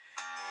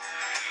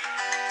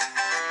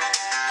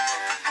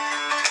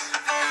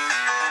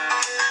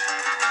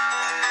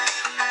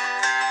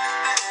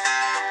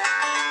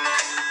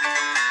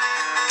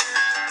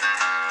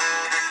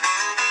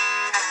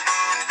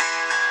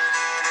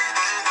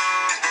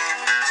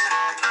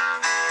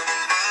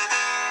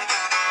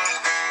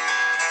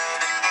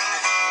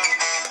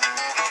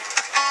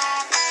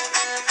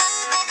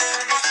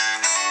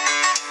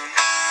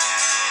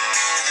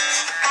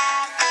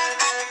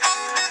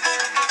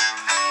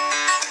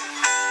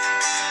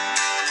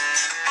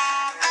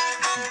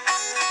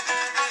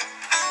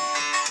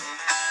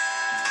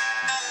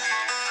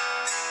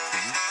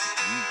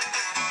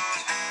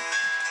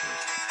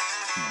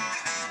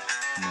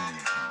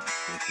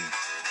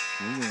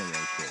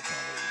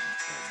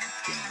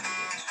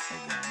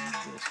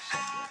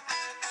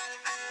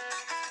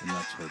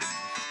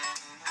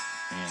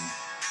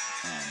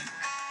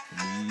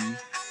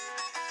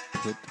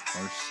put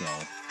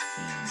ourselves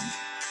in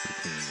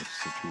precarious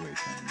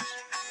situations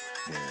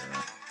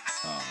where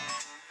uh,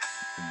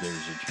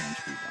 there's a chance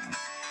we die.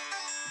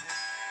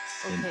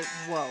 Okay,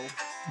 whoa.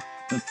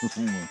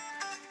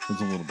 It's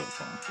a little bit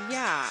far.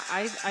 Yeah,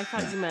 I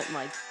thought Yeah. you meant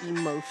like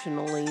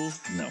emotionally,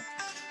 No.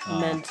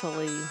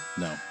 mentally.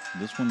 No.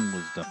 This one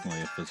was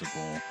definitely a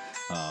physical,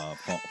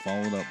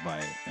 followed up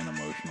by an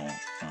emotional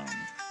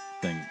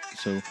thing.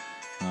 So,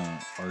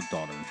 our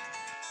daughter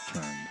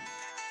turned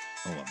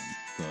 11.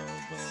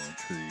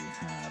 The tree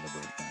had a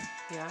birthday.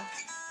 Yeah.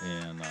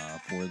 And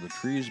for the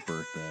tree's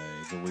birthday,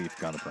 the leaf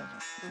got a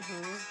present.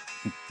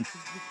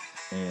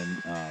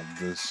 And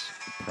this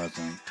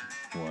present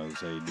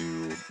was a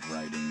new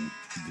riding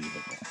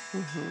vehicle.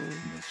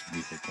 This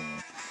vehicle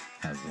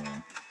has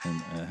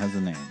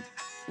a name.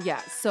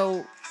 Yeah.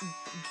 So,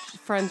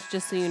 friends,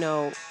 just so you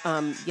know,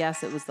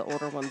 yes, it was the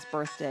older one's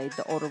birthday.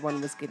 The older one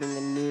was getting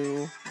a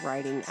new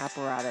riding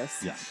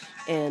apparatus. Yes.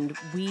 And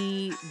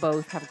we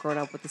both have grown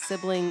up with a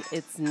sibling.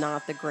 It's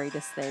not the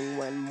greatest thing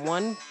when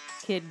one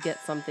kid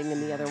gets something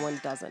and the other one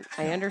doesn't.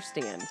 I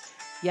understand.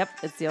 Yep,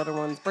 it's the older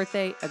one's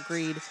birthday.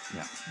 Agreed.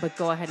 Yeah. But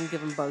go ahead and give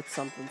them both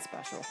something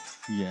special.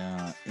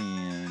 Yeah,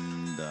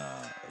 and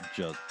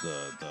just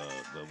the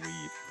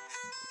leaf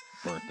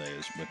birthday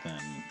is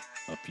within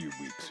a few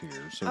weeks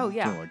here. So Oh,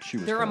 yeah. like she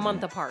was They're a telling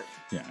month me, apart.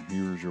 yeah,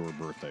 here's your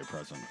birthday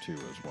present too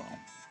as well.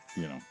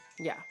 You know,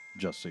 Yeah.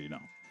 just so you know.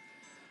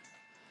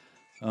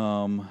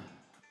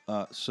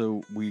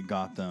 So we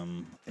got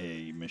them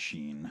a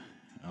machine.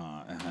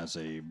 It has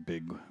a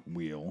big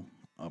wheel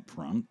up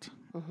front,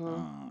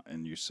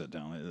 and you sit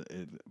down.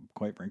 It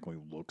quite frankly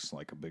looks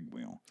like a big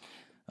wheel,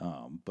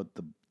 but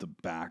the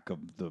back of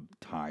the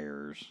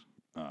tires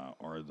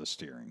are the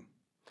steering,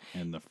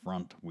 and the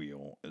front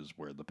wheel is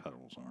where the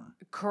pedals are.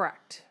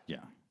 Correct.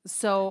 Yeah,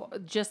 So,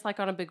 just like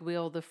on a big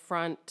wheel, the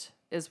front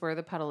is where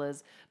the pedal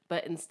is,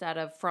 but instead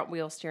of front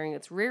wheel steering,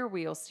 it's rear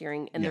wheel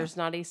steering, and Yeah. there's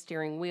not a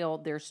steering wheel.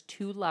 There's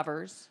two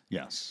levers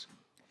yes,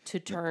 to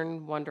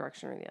turn one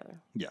direction or the other.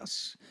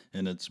 yes,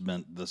 and it's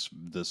meant this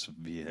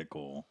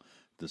vehicle,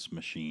 this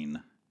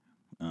machine.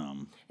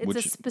 It's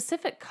Which a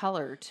specific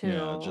color too.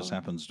 Yeah, it just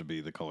happens to be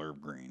the color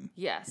of green.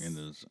 Yes. And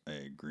is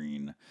a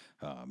green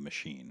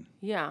machine.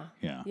 Yeah.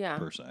 Yeah, Yeah.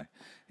 per se.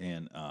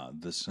 And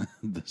this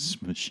this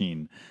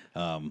machine,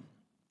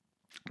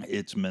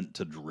 it's meant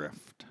to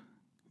drift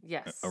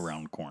Yes.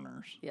 around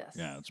corners. Yes.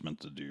 Yeah, it's meant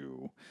to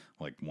do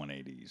like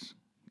 180s.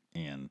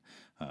 And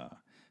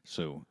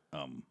so,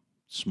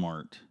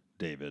 smart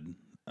David,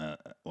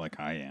 like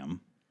I am,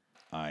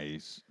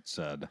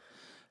 said,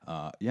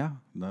 yeah,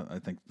 I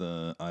think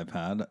I've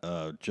had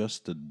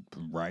just the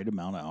right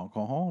amount of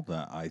alcohol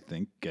that I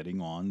think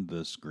getting on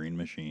this green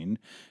machine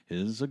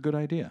is a good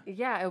idea.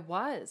 Yeah, it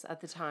was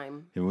at the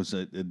time. It was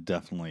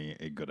definitely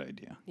a good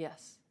idea.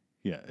 Yes.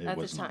 Yeah, it At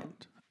the was time.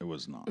 not. It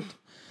was not.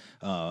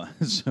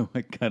 So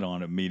I got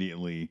on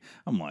immediately.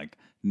 I'm like,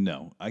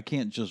 no, I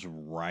can't just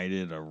ride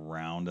it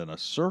around in a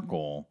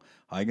circle.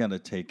 I got to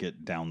take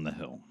it down the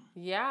hill.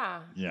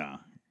 Yeah. Yeah,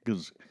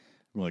 because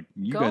like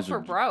you Go guys for are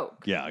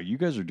broke. Yeah, you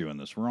guys are doing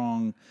this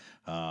wrong.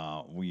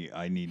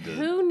 I need to.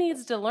 Who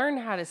needs to learn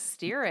how to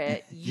steer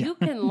it? You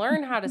can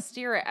learn how to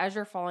steer it as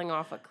you're falling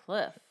off a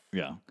cliff.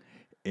 Yeah,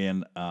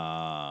 and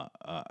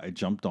I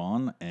jumped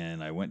on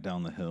and I went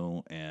down the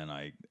hill and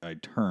I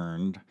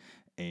turned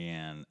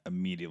and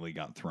immediately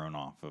got thrown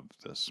off of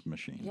this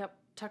machine. Yep.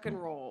 Tuck and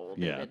roll.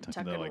 Yeah, David.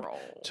 Tuck they, and like, roll.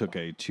 took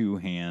a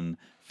 2-hand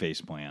face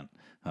plant,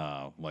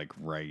 like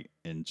right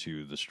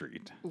into the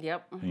street.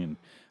 Yep. And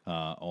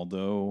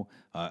although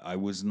I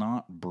was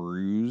not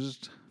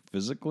bruised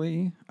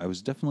physically, I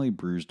was definitely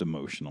bruised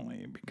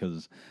emotionally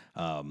because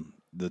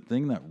the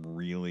thing that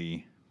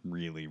really,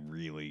 really,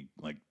 really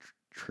like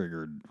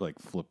triggered, like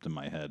flipped in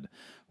my head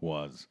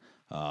was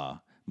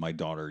my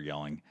daughter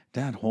yelling,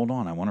 "Dad, hold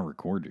on, I want to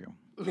record you."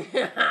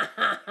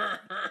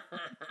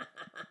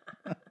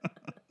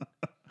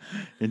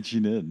 And she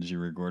did. She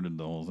recorded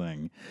the whole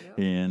thing, Yep.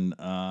 and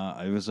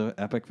it was an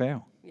epic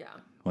fail. Yeah.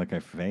 Like I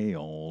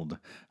failed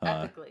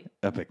Epically.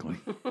 epically.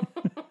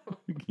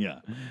 Yeah,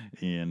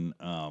 and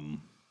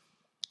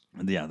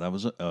yeah, that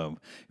was it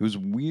was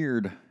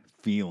weird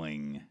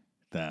feeling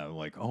that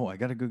like, oh, I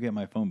got to go get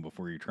my phone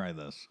before you try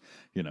this,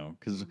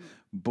 because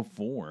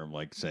before,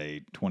 like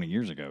say 20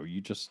 years ago, you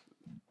just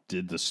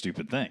did the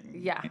stupid thing.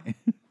 Yeah.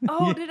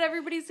 Oh, did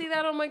everybody see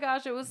that? Oh my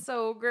gosh, it was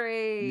so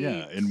great.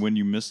 Yeah, and when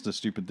you missed the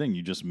stupid thing,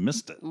 you just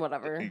missed it.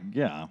 Whatever.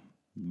 Yeah,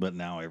 but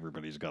now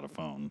everybody's got a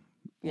phone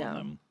Yeah. on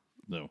them.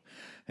 So,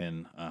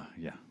 and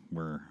yeah,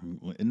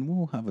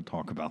 we'll have a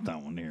talk about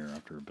that one here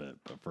after a bit.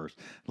 But first,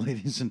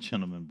 ladies and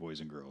gentlemen,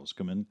 boys and girls,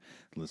 come in,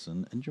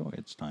 listen, enjoy.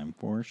 It's time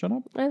for Shut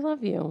Up I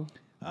love you.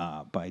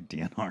 by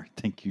DNR.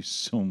 Thank you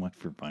so much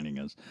for finding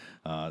us.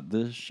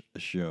 This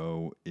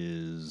show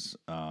is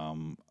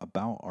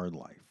about our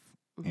life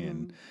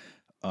and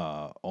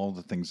all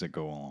the things that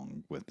go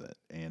along with it.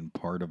 And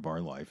part of our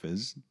life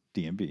is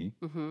DMB.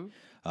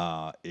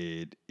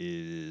 It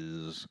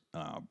is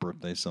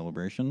birthday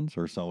celebrations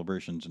or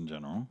celebrations in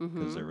general,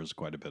 because there was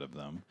quite a bit of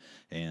them,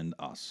 and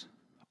us.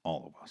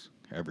 all of us,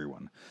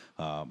 everyone.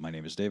 My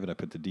name is David. I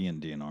put the D in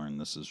DNR, and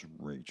this is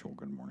Rachel.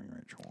 Good morning,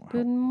 Rachel.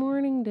 Good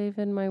morning,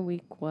 David. My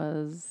week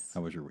was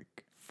How was your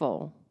week?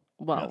 full.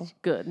 Well, Yes.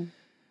 good.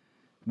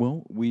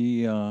 Well,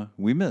 we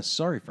missed.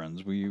 Sorry,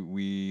 friends.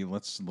 We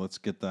let's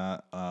get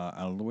that out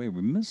of the way.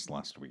 We missed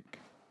last week.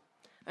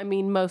 I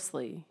mean,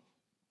 mostly.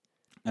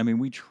 I mean,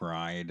 we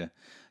tried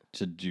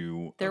to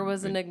do. There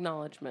was an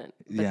acknowledgement,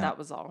 but Yeah. that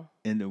was all.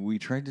 And we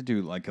tried to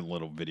do like a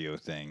little video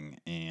thing,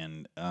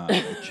 and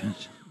it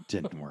just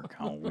didn't work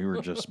out. We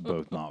were just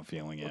both not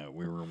feeling it.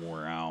 We were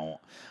wore out.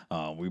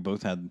 We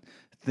both had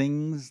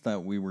things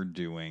that we were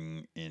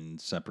doing in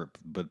separate,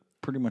 but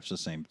pretty much the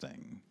same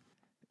thing.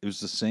 It was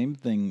the same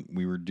thing.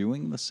 We were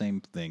doing the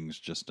same things,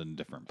 just in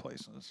different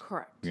places.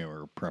 Correct. We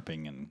were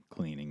prepping and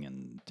cleaning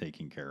and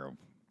taking care of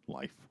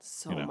life.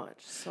 So you know.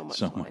 much. So much.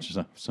 So life. much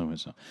stuff. So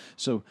much stuff.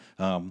 So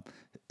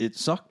it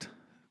sucked.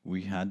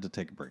 We had to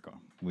take a break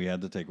off. We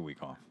had to take a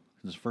week off.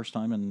 This is the first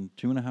time in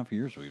 2.5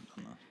 years we've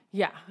done that.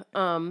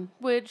 Yeah.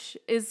 Which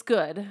is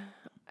good.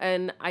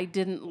 And I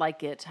didn't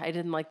like it. I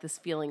didn't like this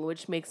feeling,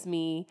 which makes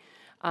me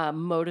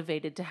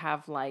motivated to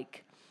have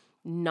like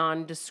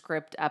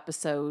nondescript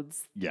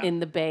episodes Yeah. in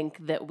the bank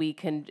that we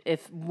can,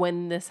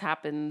 when this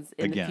happens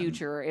in Again. the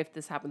future, if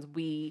this happens,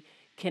 we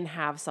can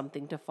have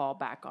something to fall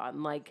back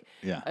on, like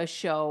Yeah. a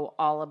show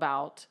all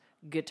about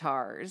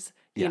guitars.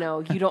 Yeah. You know,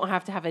 you don't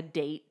have to have a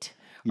date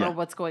Yeah. or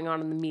what's going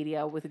on in the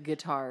media with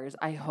guitars.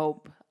 I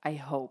hope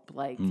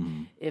like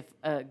Mm-hmm. if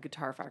a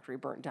guitar factory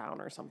burnt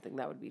down or something,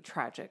 that would be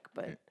tragic.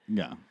 But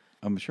Yeah.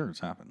 I'm sure it's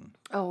happened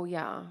oh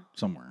yeah,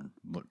 somewhere.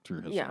 Look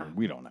through history. Yeah.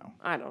 We don't know.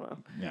 I don't know.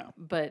 Yeah.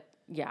 But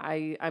yeah,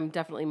 I'm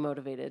definitely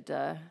motivated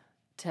to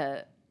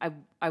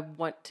I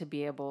want to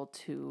be able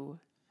to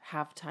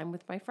have time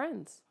with my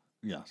friends.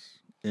 Yes.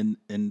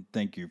 And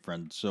thank you,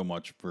 friend, so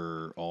much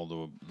for all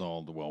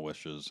the well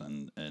wishes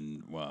and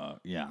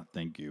yeah,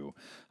 thank you.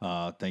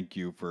 Thank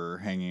you for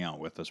hanging out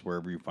with us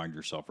wherever you find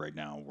yourself right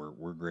now.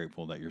 We're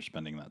grateful that you're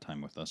spending that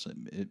time with us.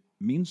 It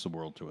means the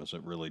world to us.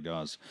 It really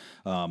does.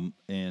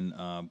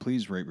 And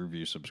please rate,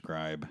 review,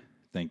 subscribe.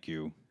 Thank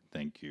you.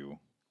 Thank you.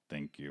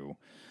 Thank you.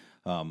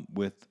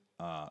 With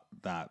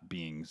that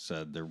being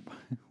said,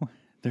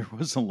 there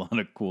was a lot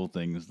of cool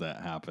things that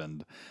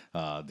happened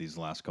these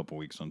last couple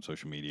weeks on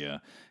social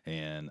media,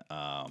 and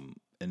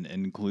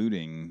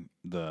including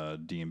the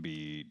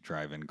D&B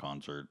drive-in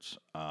concerts.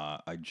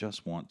 I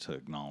just want to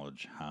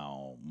acknowledge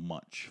how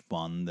much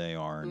fun they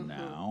are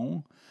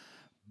now,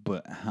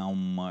 but how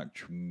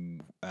much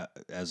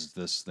as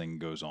this thing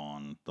goes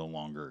on, the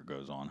longer it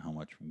goes on, how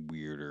much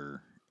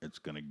weirder it's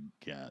gonna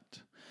get.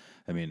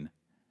 I mean,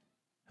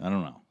 I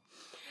don't know.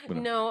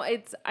 No,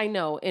 I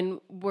know, and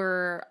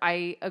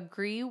I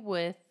agree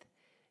with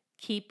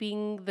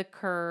keeping the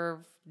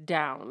curve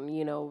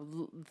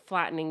down,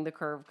 flattening the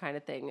curve kind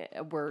of thing.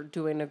 We're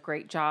doing a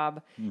great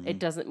job. It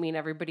doesn't mean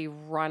everybody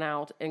run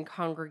out and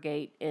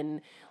congregate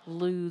and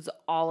lose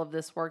all of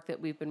this work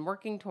that we've been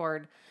working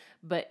toward.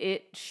 But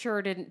it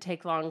sure didn't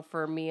take long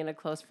for me and a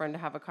close friend to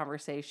have a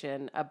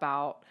conversation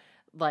about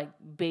like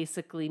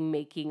basically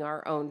making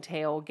our own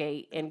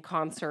tailgate in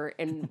concert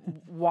and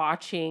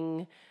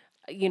watching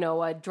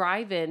a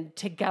drive-in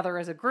together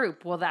as a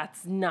group. Well,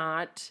 that's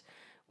not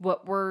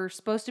what we're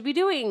supposed to be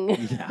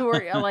doing.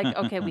 We're like,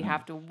 okay, we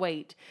have to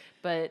wait.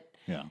 But,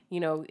 Yeah.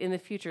 In the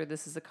future,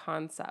 this is a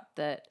concept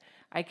that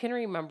I can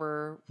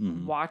remember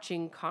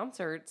watching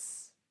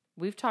concerts.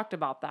 We've talked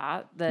about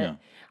that Yeah.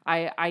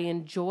 I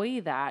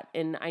enjoy that,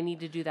 and I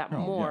need to do that Oh,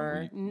 yeah,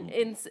 more.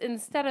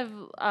 Instead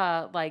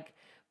of like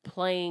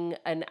playing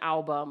an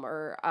album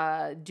or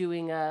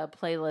doing a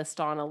playlist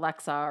on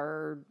Alexa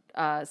or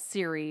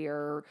Siri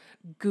or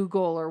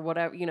Google or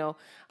whatever,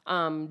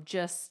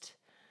 just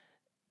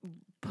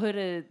put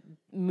a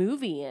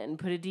movie in,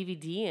 put a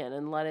DVD in,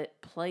 and let it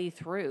play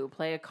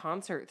a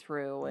concert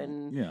through.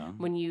 And Yeah.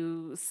 when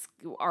you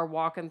are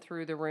walking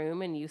through the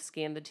room and you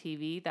scan the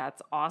TV,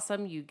 that's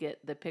awesome. You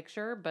get the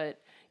picture,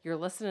 but you're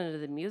listening to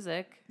the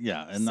music.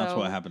 Yeah, and that's So-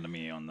 what happened to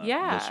me on this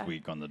Yeah.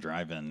 week on the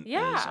drive-in.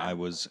 Yeah. Is I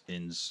was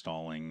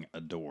installing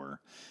a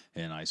door,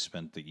 and I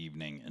spent the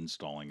evening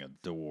installing a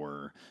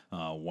door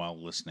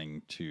while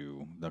listening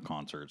to the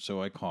concert.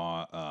 So I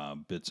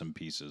caught bits and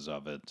pieces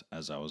of it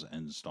as I was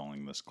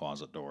installing this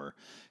closet door,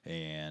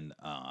 and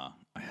I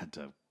had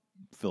to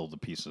fill the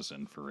pieces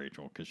in for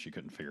Rachel because she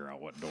couldn't figure out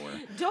what door.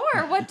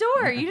 Door? What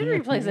door? You didn't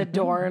replace a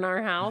door in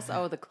our house.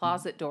 Oh, the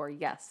closet door.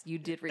 Yes, you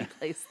did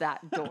replace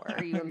that door.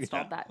 You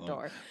installed that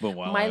door. But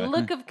while My I-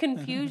 look of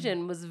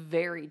confusion was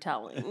very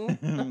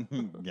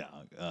telling.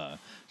 Yeah.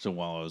 So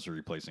while I was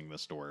replacing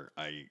this door,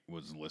 I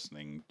was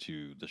listening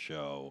to the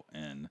show,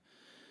 and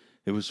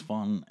it was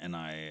fun, and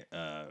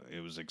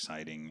it was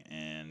exciting,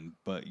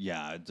 but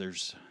yeah,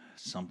 there's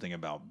something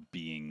about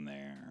being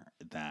there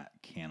that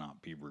cannot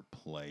be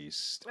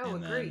replaced. Oh,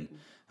 and agreed. Then,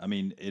 I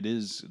mean,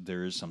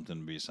 there is something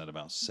to be said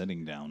about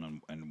sitting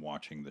down and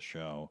watching the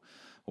show,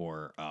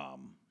 or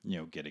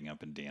getting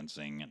up and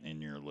dancing in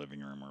your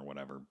living room or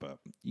whatever. But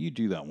you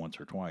do that once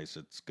or twice,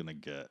 it's gonna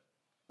get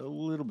a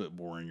little bit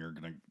boring, you're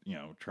gonna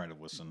try to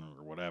listen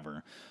or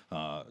whatever.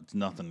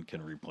 Nothing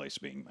can replace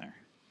being there.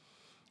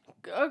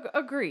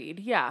 Agreed.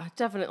 Yeah,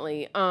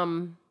 definitely.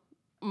 My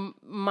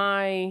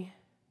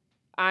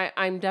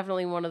I'm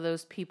definitely one of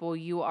those people.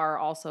 You are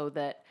also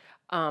that.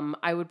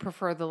 I would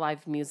prefer the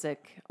live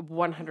music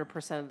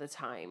 100% of the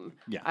time.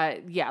 Yeah.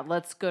 Yeah,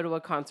 let's go to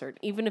a concert,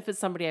 even if it's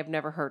somebody I've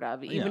never heard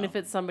of, even Yeah. if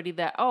it's somebody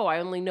that, oh, I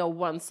only know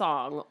one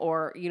song,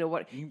 or you know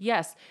what?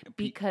 Yes, pe-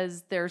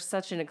 because there's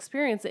such an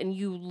experience, and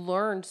you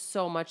learn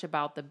so much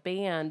about the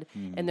band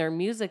and their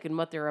music and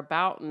what they're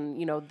about, and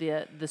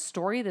the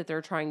story that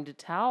they're trying to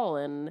tell,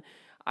 and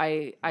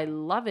I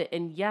love it.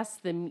 And yes,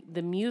 the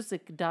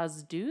music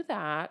does do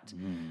that,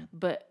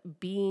 but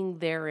being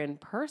there in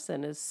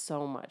person is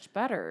so much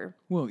better.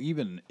 Well,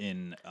 even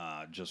in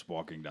just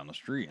walking down the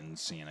street and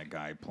seeing a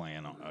guy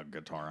playing a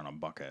guitar on a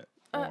bucket,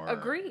 or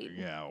Agreed.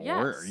 yeah,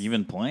 or Yes.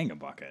 even playing a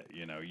bucket.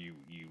 You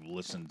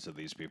listen to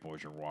these people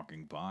as you're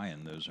walking by,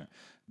 and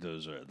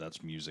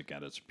that's music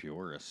at its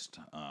purest.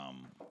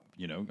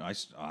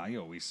 I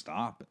always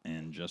stop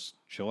and just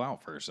chill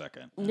out for a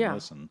second and Yeah.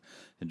 listen,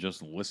 and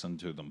just listen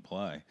to them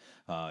play.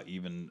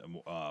 Even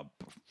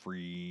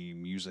free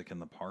music in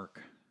the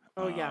park.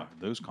 Oh, yeah.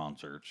 Those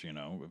concerts,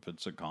 if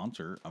it's a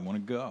concert, I want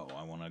to go.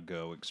 I want to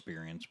go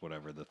experience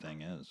whatever the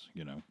thing is.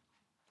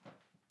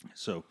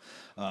 So,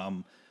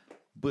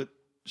 but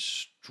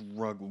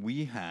struggle.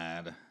 We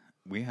had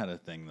a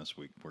thing this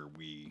week where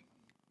we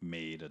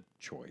made a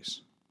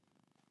choice.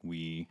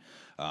 We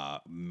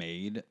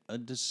made a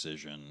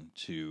decision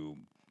to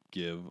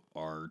give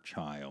our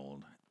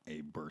child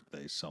a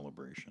birthday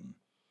celebration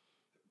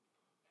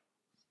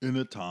in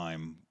a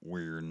time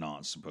where you're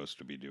not supposed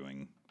to be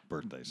doing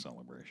birthday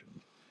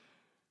celebrations.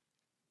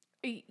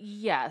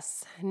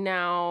 Yes.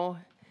 Now,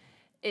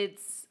 it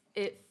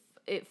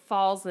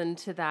falls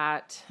into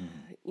that,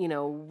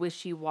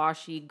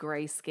 wishy-washy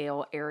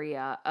grayscale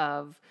area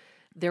of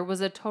there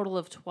was a total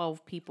of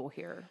 12 people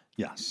here.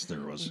 Yes, there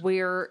was.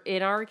 Where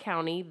in our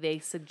county they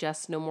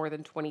suggest no more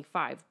than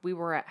 25. We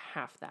were at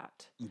half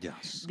that.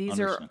 Yes, These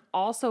are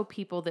also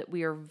people that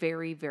we are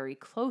very, very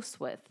close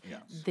with.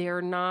 Yes.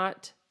 They're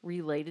not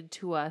related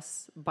to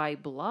us by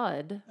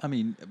blood. I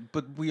mean,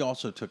 but we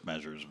also took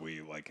measures.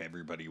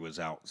 Everybody was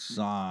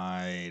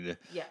outside.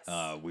 Yes.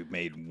 We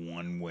made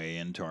one way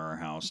into our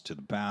house to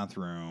the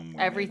bathroom.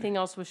 Everything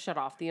else was shut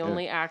off. The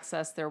only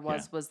access there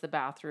was the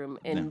bathroom.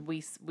 And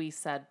we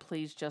said,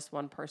 please, just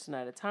one person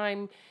at a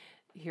time.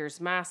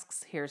 Here's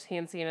masks. Here's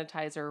hand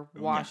sanitizer.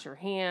 Wash your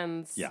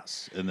hands.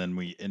 Yes. And then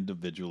we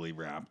individually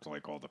wrapped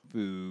all the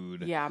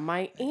food. Yeah,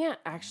 my aunt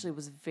actually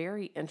was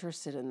very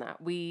interested in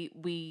that.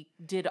 We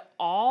did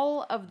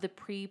all of the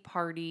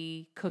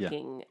pre-party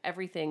cooking,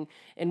 everything,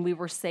 and we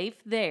were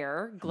safe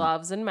there,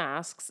 gloves and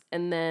masks,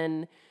 and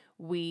then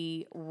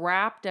we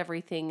wrapped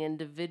everything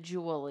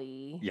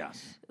individually.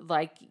 Yes.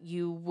 Like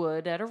you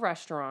would at a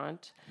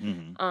restaurant.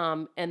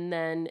 And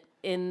then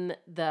in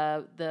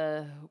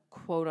the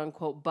quote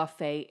unquote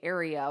buffet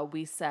area,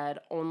 we said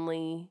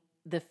only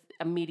the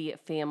immediate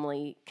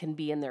family can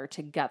be in there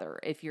together.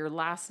 If your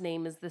last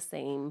name is the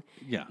same,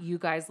 you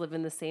guys live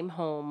in the same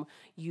home,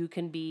 you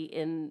can be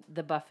in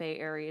the buffet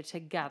area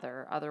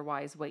together.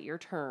 Otherwise, wait your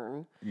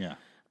turn. Yeah.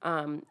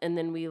 And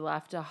then we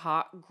left a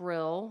hot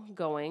grill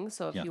going.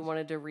 So if you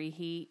wanted to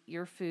reheat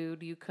your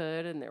food, you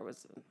could. And there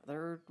was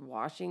another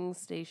washing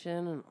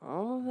station and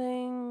all the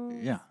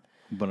things. Yeah.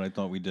 But I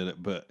thought we did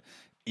it. But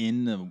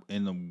in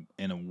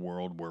a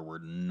world where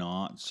we're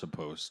not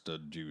supposed to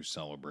do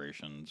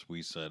celebrations,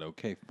 we said,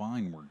 okay,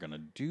 fine, we're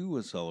gonna do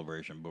a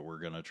celebration, but we're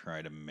gonna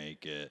try to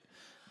make it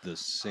the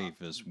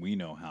safest we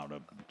know how to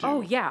do.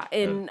 Oh yeah,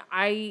 and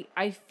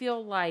I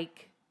feel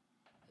like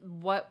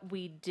what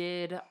we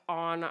did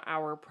on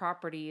our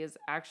property is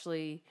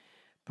actually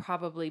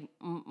probably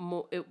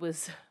it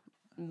was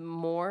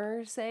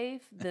more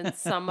safe than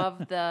some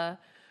of the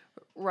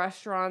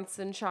restaurants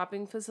and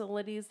shopping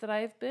facilities that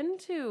I've been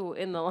to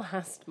in the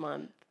last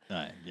month.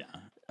 Yeah.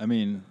 I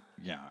mean,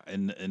 yeah,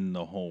 and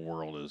the whole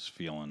world is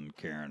feeling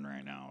Karen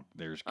right now.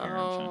 There's Karens.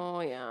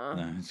 Oh yeah.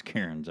 There's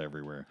Karens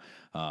everywhere.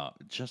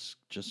 Just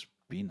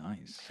be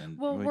nice. And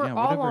We're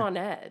all whatever. on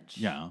edge.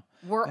 Yeah.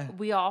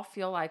 We all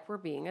feel like we're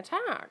being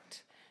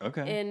attacked.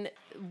 Okay. And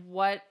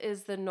what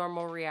is the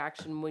normal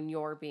reaction when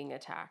you're being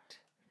attacked?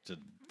 To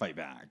fight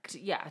back.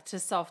 To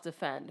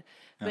self-defend.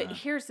 But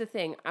here's the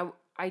thing.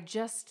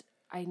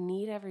 I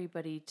need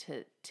everybody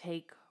to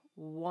take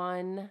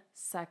 1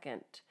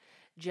 second.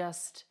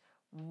 Just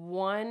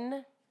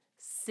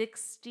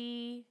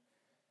 160,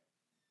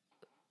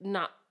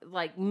 not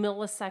like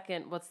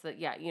millisecond.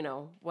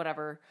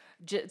 Whatever.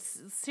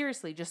 Just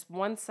seriously, just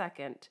 1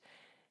 second.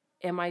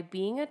 Am I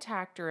being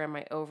attacked or am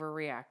I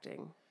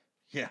overreacting?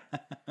 Yeah.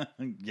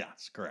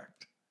 Yes,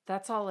 correct.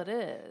 That's all it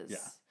is. Yeah.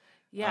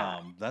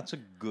 Yeah. That's a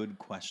good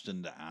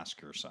question to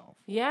ask yourself.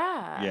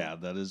 Yeah. Yeah,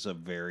 that is a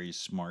very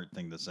smart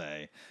thing to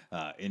say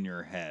in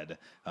your head.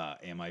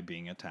 Am I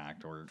being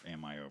attacked or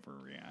am I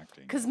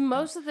overreacting? Because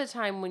most of the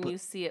time when you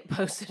see it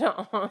posted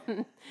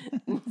on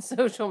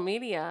social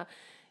media,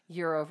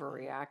 You're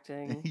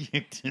overreacting.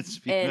 You did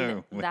speak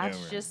And way that's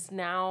over. just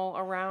now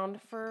around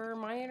for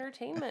my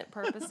entertainment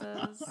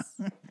purposes.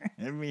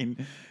 I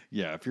mean,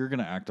 yeah, if you're going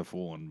to act a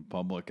fool in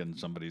public and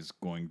somebody's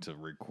going to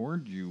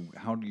record you,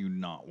 how do you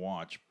not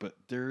watch? But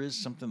there is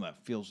something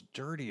that feels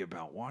dirty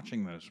about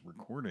watching those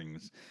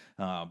recordings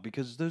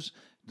because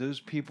those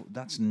people,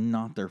 that's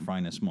not their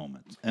finest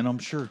moments. And I'm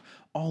sure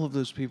all of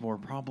those people are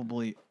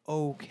probably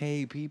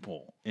okay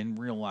people in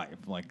real life.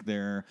 Like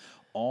they're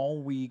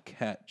all we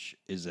catch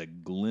is a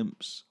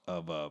glimpse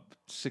of a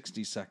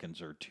 60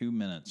 seconds or 2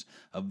 minutes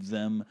of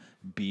them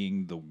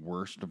being the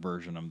worst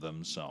version of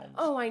themselves.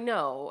 Oh, I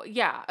know.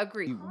 Yeah,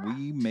 agreed.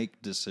 We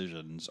make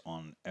decisions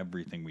on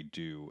everything we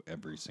do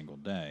every single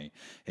day,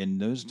 and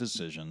those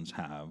decisions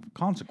have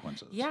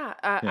consequences. Yeah,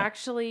 Yeah.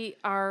 actually,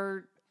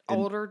 our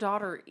older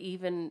daughter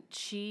even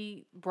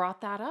she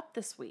brought that up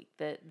this week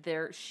that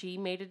she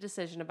made a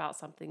decision about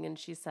something and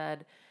she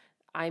said,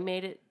 I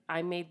made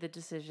the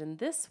decision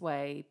this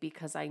way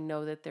because I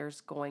know that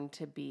there's going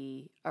to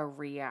be a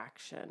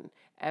reaction.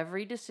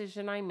 Every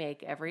decision I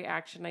make, every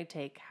action I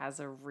take has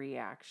a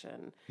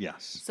reaction.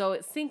 Yes. So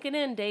it's sinking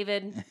in,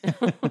 David,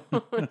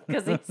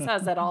 because he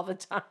says it all the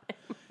time.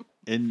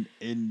 And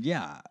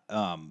yeah,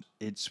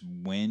 it's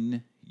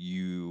when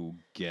you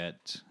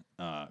get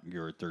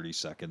your 30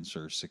 seconds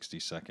or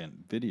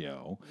 60-second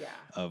video Yeah.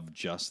 of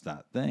just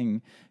that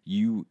thing,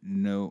 you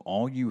know,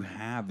 all you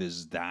have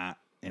is that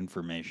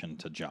information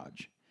to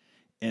judge.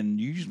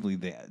 And usually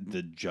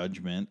the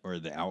judgment or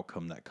the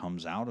outcome that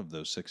comes out of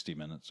those 60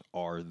 minutes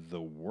are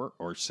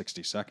or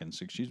 60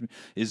 seconds, excuse me,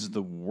 is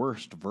the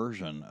worst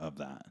version of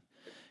that.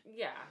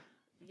 Yeah.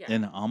 Yeah.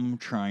 And I'm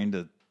trying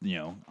to,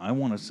 I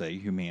want to say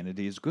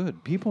humanity is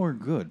good. People are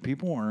good.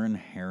 People are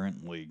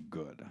inherently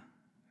good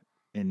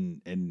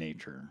in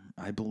nature.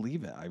 I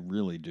believe it. I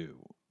really do.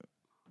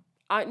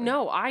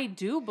 No, I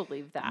do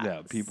believe that.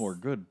 Yeah, people are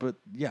good. But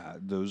yeah,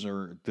 those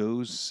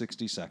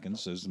 60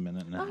 seconds, those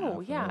minute and a half. Oh,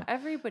 yeah.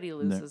 Everybody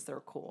loses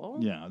their cool.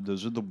 Yeah,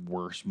 those are the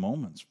worst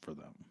moments for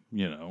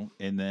them,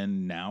 And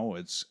then now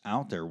it's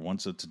out there.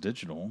 Once it's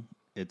digital,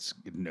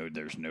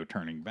 there's no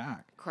turning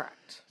back.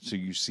 Correct. So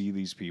you see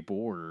these people,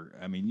 or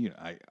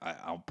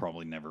I'll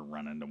probably never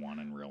run into one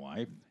in real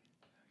life.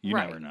 You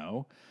Right. never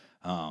know.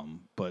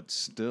 But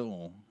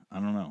still,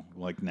 I don't know.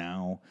 Like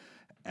now,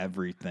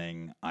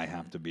 everything I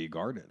have to be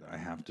guarded. I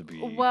have to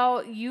be.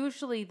 Well,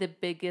 usually the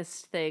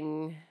biggest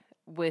thing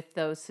with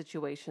those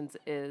situations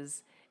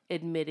is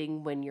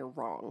admitting when you're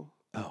wrong.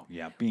 Oh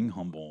yeah, being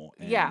humble.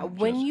 And Yeah,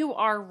 when you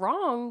are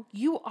wrong,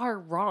 you are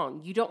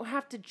wrong. You don't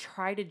have to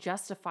try to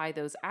justify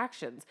those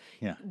actions.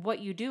 Yeah. What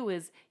you do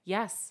is,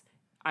 yes,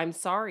 I'm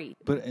sorry.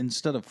 But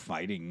instead of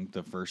fighting,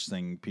 the first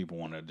thing people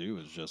want to do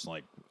is just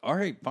like, all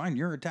right, fine,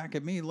 you're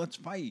attacking me. Let's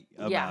fight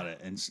about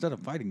it. Instead of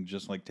fighting,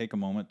 just like take a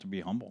moment to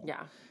be humble.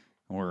 Yeah.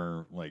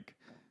 Or like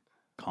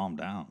calm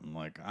down.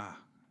 Like,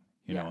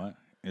 you know what?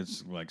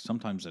 It's like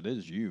sometimes it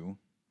is you.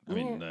 I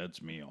mean,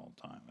 that's me all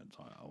the time. It's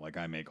like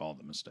I make all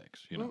the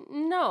mistakes,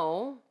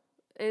 No,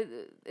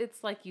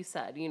 it's like you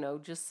said,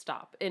 just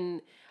stop.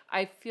 And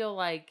I feel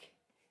like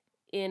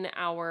in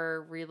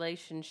our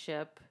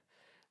relationship,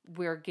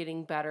 we're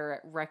getting better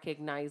at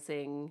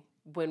recognizing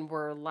when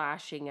we're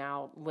lashing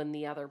out, when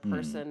the other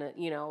person,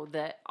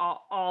 that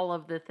all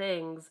of the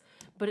things,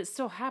 but it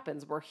still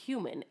happens. We're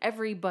human.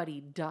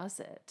 Everybody does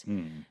it.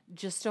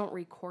 Just don't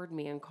record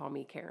me and call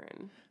me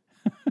Karen.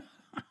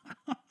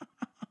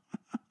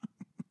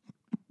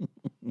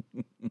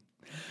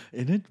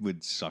 And it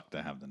would suck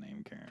to have the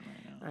name Karen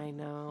right now. I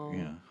know.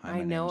 Yeah. Hi, I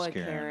my know name's a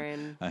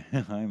Karen.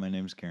 Hi, my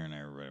name's Karen.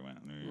 Everybody went,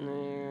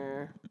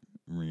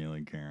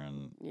 really,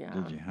 Karen? Yeah.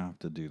 Did you have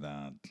to do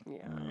that?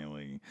 Yeah.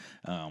 Really?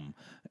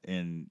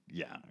 And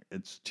yeah,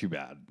 it's too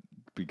bad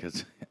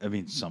because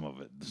some of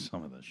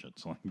the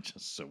shit's like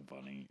just so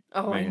funny.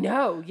 Oh, I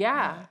know.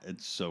 Yeah.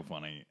 It's so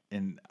funny.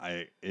 And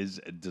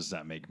does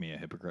that make me a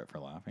hypocrite for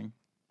laughing?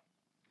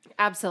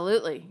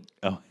 Absolutely.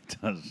 Oh, it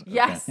does.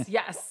 Yes. Okay.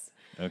 Yes.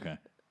 Okay.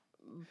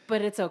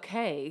 But it's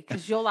okay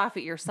because you'll laugh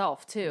at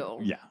yourself too.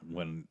 Yeah,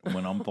 when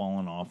I'm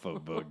falling off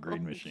of a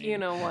green machine. You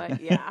know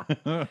what? Yeah.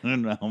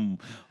 And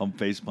I'm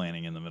face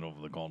planting in the middle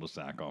of the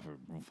cul-de-sac off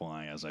of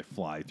flying as I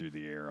fly through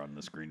the air on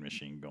this green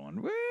machine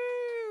going,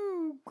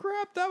 woo,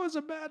 crap, that was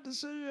a bad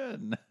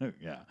decision.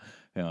 Yeah.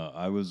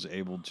 I was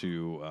able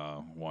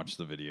to watch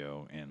the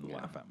video and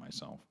laugh at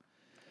myself.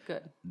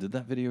 Good. Did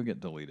that video get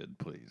deleted,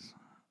 please?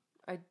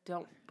 I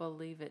don't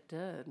believe it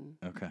did.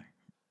 Okay.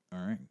 All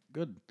right.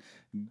 Good.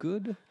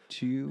 Good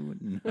to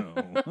know.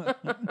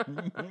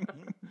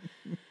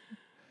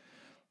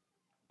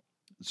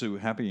 So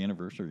happy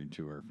anniversary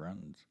to our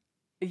friends.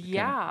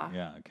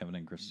 Yeah. Kevin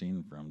and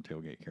Christine from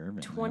Tailgate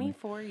Caravan.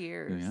 24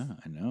 years. Yeah,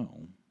 I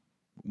know.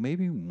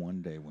 Maybe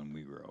one day when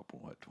we grow up,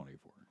 we'll hit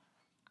 24.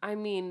 I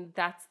mean,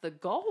 that's the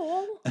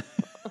goal.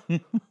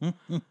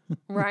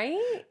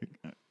 Right?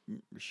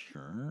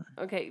 Sure.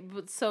 Okay,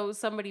 but so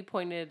somebody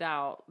pointed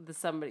out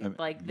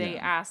they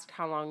asked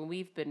how long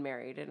we've been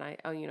married, and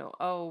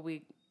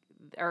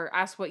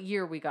asked what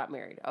year we got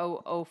married.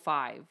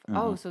 05.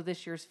 Oh, so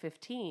this year's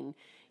 15.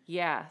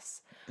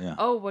 Yes. Yeah.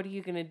 Oh, what are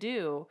you going to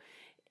do?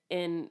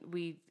 And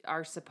we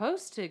are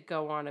supposed to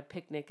go on a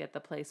picnic at the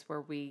place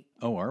where we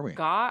Oh, are we?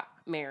 got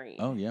married.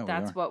 Oh, yeah, we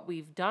That's are. what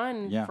we've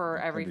done Yeah, for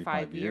every every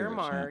 5 year 5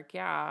 years. Yeah. mark.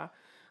 Yeah.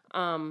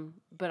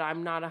 But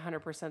I'm not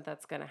 100%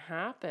 that's going to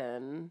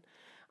happen.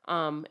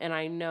 And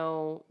I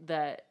know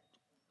that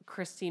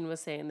Christine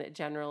was saying that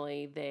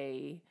generally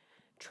they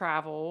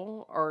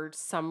travel or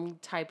some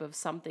type of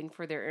something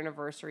for their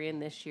anniversary, and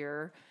this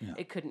year Yeah.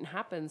 it couldn't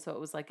happen, so it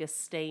was like a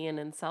stay in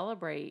and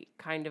celebrate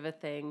kind of a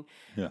thing.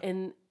 Yeah.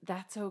 And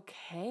that's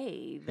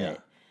okay. Yeah.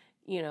 That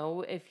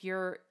if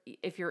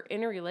you're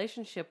in a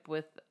relationship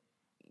with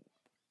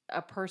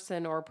a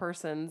person or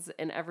persons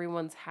and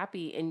everyone's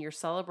happy and you're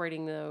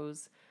celebrating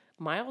those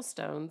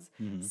milestones,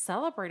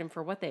 celebrate them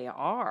for what they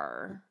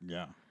are.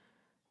 Yeah.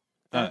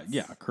 That's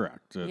Yeah,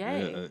 correct.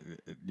 yay.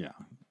 Yeah.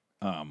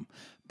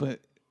 But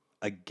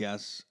I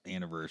guess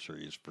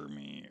anniversaries for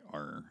me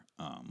are,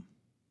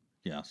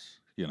 yes,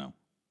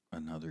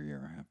 another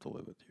year I have to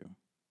live with you.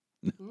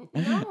 No.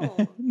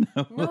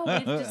 No. No,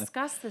 we've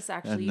discussed this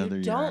actually. Another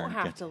You year I don't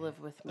have get to live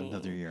with me.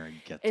 Another year I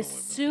get As to live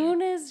with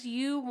soon as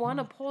you want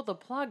to pull the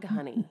plug,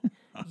 honey,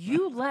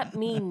 you let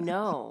me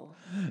know.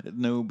 you.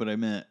 No, but I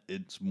meant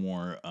it's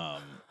more,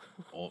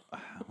 old, I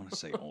want to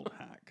say old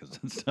hat because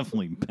it's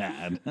definitely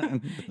bad.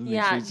 It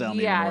makes me sound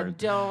even worse.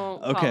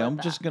 Don't Okay, call it I'm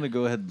that. just gonna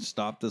go ahead and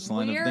stop this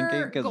line of thinking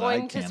We're because I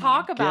going to cannot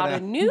talk get about a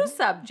out. new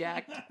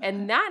subject,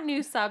 and that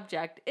new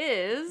subject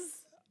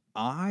is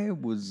I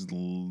was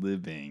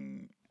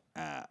living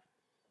at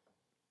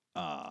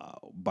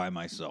by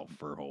myself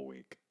for a whole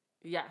week.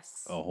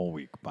 yes. A whole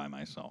week by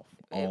myself,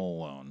 It-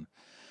 all alone.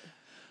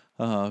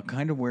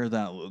 Kind of where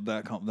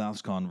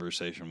that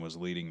conversation was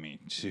leading me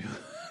to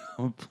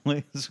a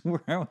place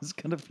where I was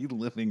gonna be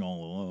living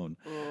all alone.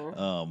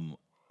 Mm.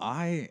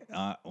 I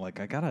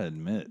gotta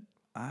admit,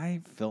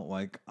 I felt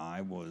like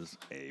I was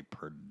a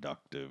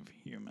productive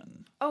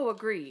human. Oh,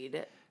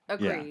 agreed.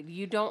 Agreed.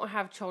 You don't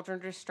have children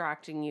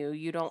distracting you.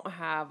 You don't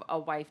have a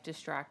wife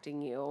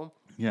distracting you.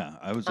 Yeah,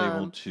 I was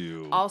able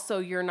to. Also,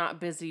 you're not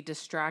busy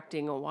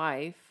distracting a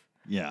wife.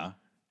 Yeah,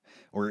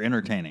 or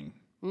entertaining.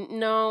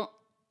 No,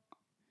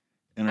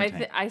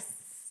 Entertain. I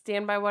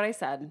stand by what I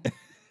said.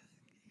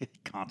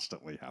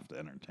 Constantly have to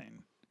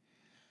entertain.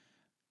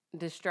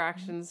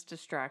 Distractions,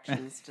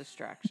 distractions,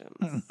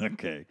 distractions.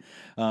 Okay,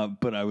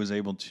 but I was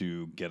able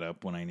to get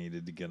up when I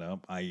needed to get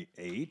up. I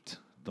ate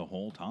the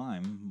whole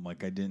time.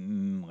 Like I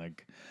didn't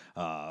like.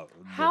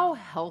 How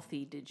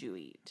healthy did you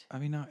eat? I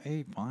mean, I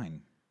ate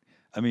fine.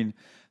 I mean,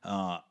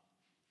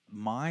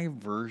 my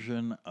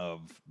version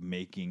of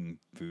making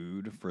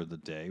food for the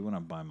day when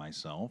I'm by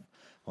myself,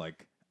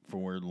 like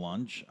for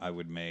lunch, I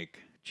would make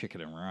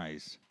chicken and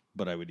rice,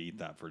 but I would eat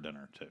that for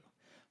dinner too.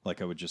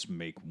 Like I would just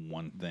make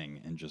one thing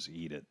and just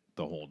eat it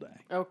the whole day.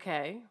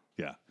 Okay.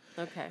 Yeah.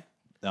 Okay.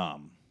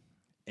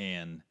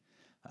 And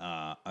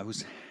I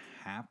was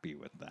happy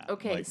with that.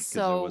 Okay. Like, 'cause it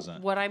So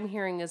wasn't- what I'm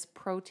hearing is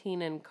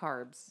protein and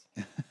carbs.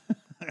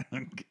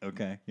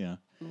 Okay, yeah.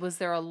 Was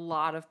there a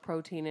lot of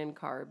protein and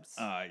carbs?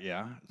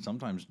 Yeah,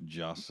 sometimes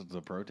just the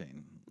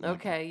protein. Like,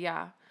 Okay.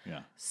 Yeah.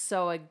 yeah.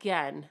 So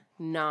again,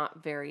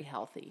 not very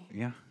healthy.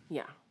 Yeah.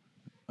 Yeah.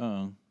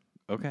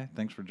 Okay,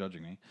 thanks for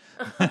judging me.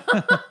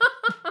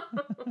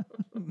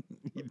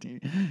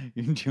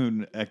 You're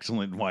doing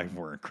excellent wife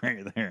work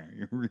right there.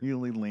 You're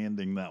really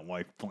landing that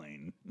wife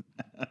plane.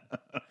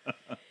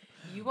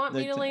 You want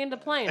me to land a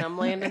plane? I'm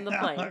landing the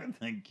plane.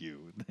 Thank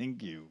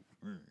you.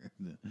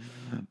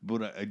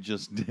 But I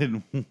just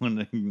did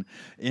want to.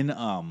 And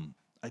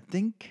I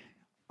think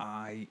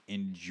I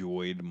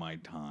enjoyed my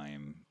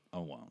time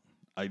alone.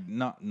 I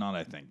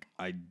think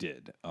I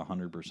did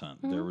 100%.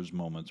 There was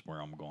moments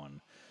where I'm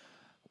going,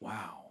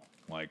 wow,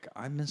 like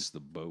I missed the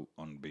boat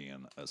on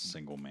being a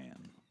single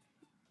man.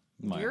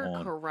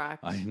 You're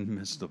correct. I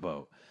missed the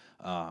boat.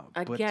 But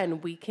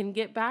Again, we can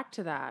get back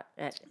to that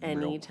at any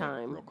real quick,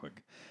 time. real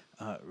quick.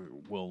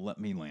 Well, let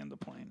me land the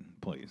plane,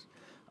 please.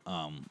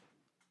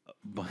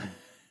 But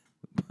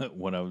but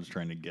what I was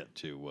trying to get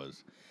to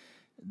was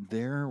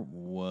there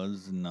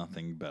was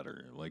nothing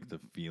better like the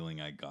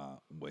feeling I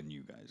got when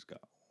you guys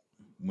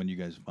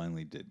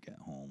finally did get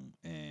home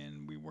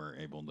and we were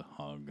able to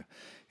hug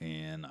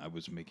and I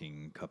was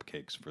making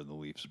cupcakes for the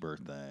Leaf's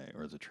birthday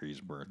or the tree's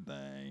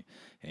birthday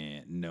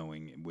and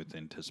knowing with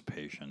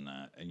anticipation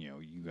that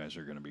you guys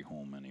are going to be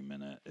home any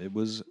minute. It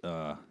was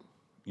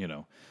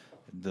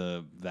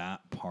that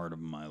part of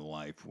my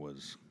life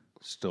was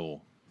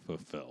still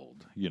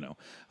fulfilled.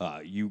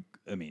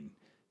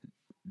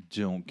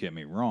 Don't get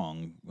me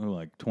wrong,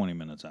 like 20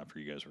 minutes after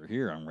you guys were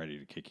here, I'm ready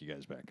to kick you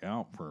guys back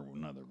out for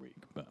another week.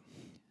 But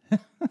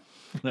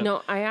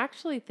No, I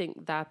actually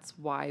think that's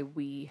why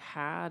we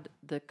had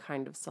the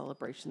kind of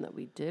celebration that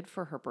we did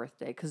for her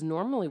birthday. Because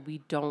normally we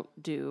don't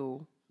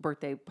do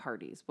birthday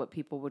parties, what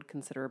people would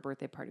consider a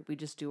birthday party. We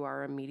just do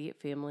our immediate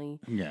family.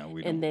 yeah,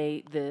 we And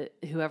don't.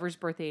 whoever's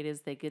birthday it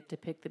is, they get to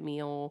pick the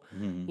meal.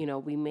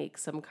 We make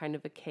some kind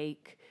of a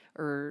cake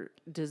or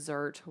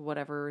dessert,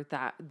 whatever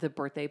that the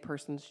birthday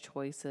person's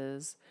choice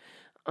is.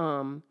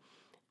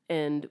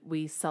 and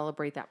we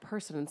celebrate that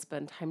person and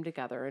spend time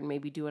together and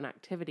maybe do an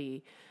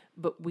activity.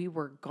 But we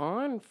were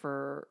gone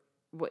for,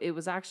 it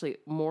was actually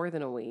more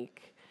than a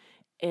week.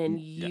 And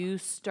you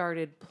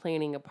started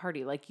planning a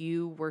party. Like,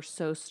 you were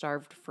so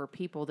starved for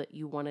people that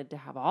you wanted to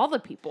have all the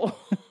people.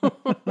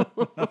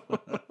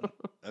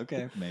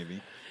 Okay,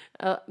 maybe.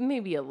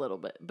 Maybe a little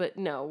bit, but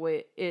no,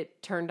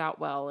 it turned out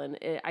well. And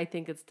I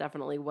think it's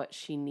definitely what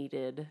she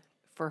needed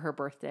for her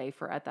birthday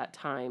for at that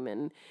time.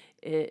 And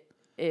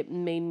it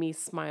made me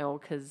smile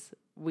because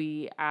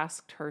we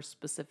asked her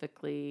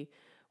specifically,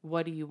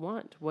 what do you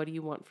want? What do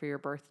you want for your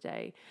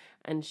birthday?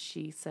 And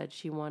she said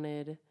she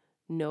wanted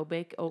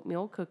no-bake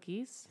oatmeal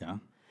cookies Yeah.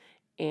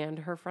 and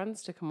her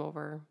friends to come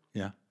over.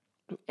 Yeah.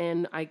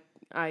 And I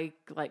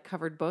like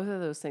covered both of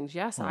those things.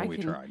 Yes, Well, I we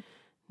can. tried.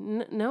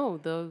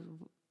 No,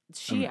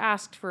 she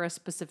asked for a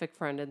specific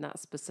friend, and that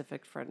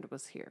specific friend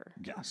was here.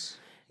 Yes.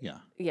 Yeah.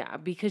 Yeah,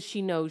 because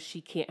she knows she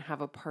can't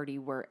have a party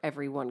where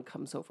everyone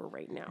comes over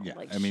right now. Yeah.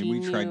 Like, I mean, we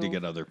tried to knew-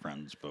 get other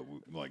friends, but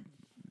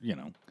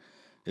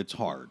it's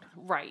hard.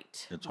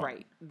 right, It's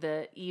hard.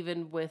 right.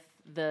 Even with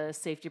the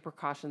safety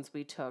precautions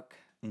we took,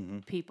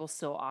 people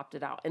still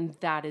opted out, and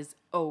that is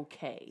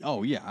okay.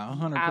 Oh yeah,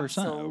 100%.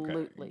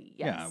 Absolutely, Okay.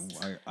 yes.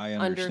 Yeah, I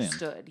understand.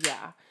 Understood,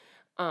 yeah.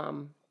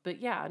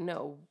 But yeah,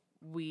 no,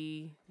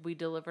 we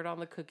delivered on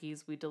the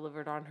cookies. We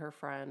delivered on her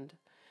friend.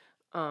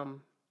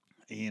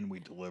 And we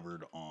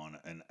delivered on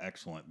an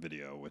excellent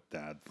video with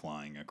Dad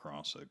flying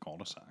across a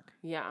cul-de-sac.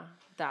 Yeah,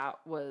 that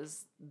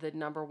was the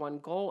number one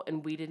goal,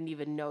 and we didn't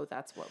even know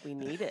that's what we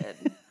needed.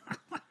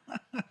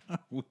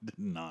 We did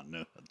not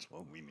know that's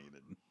what we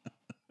needed.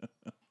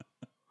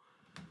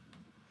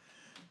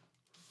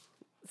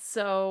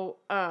 So,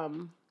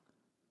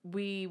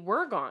 we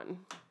were gone,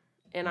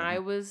 and I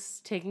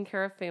was taking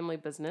care of family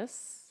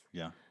business.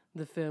 Yeah.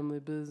 The family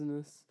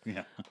business.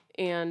 Yeah.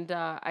 And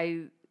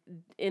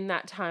in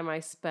that time, I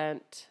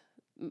spent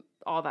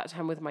all that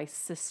time with my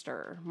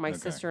sister. My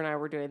sister and I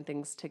were doing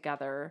things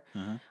together.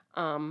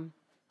 And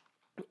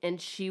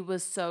she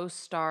was so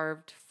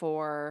starved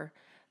for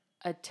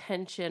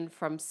attention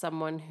from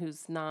someone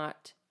who's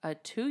not a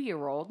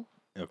 2-year-old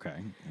Okay.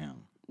 Yeah.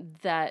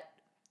 that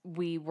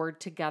we were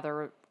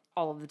together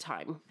all of the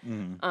time.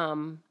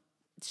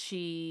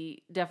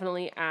 She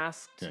definitely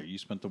asked Yeah, you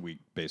spent the week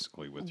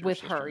basically with your with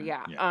sister. her,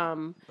 yeah.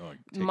 Like,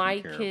 taking My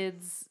care of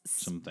kids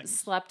some things.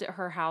 slept at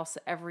her house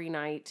every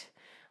night.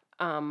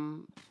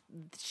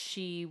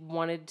 She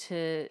wanted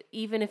to,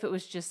 even if it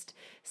was just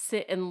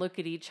sit and look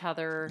at each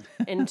other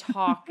and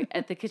talk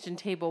at the kitchen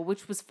table,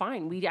 which was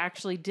fine. We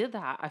actually did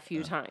that a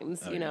few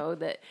times,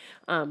 that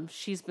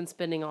she's been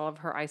spending all of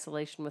her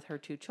isolation with her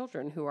 2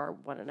 children who are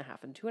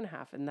 1.5 and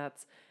 2.5. And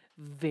that's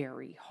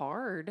very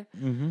hard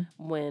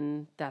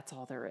when that's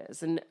all there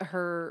is. And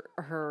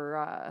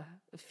her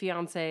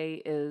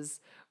fiance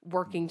is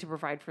working to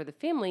provide for the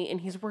family, and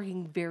he's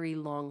working very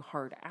long,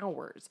 hard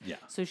hours. Yeah.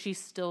 So she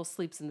still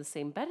sleeps in the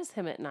same bed as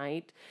him at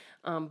night,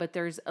 but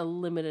there's a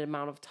limited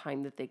amount of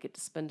time that they get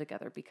to spend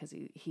together because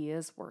he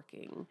is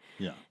working.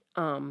 Yeah.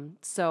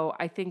 So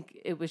I think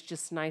it was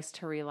just nice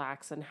to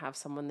relax and have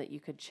someone that you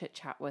could chit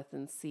chat with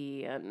and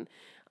see and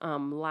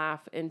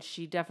laugh. And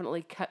she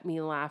definitely kept me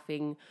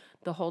laughing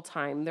the whole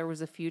time. There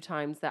was a few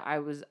times that I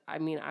was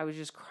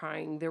just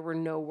crying. There were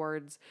no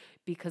words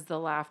because the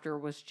laughter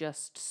was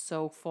just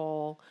so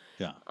full.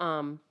 Yeah.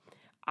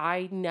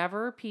 I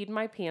never peed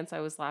my pants. I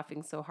was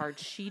laughing so hard.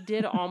 She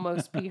did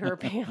almost pee her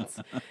pants.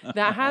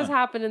 That has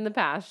happened in the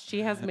past.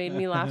 She has made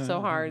me laugh so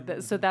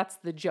hard. So that's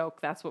the joke.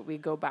 That's what we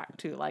go back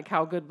to. Like,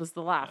 how good was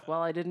the laugh?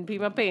 Well, I didn't pee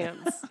my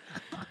pants.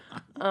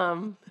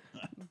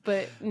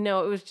 But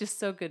no, it was just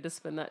so good to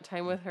spend that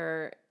time with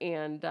her.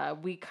 And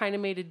we kind of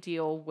made a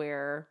deal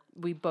where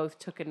we both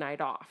took a night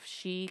off.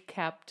 She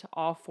kept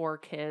all 4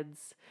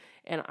 kids,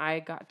 and I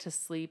got to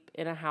sleep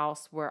in a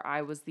house where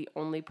I was the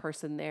only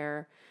person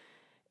there.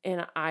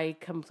 And I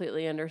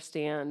completely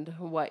understand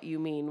what you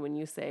mean when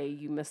you say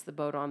you missed the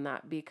boat on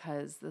that,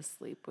 because the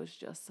sleep was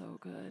just so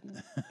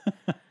good.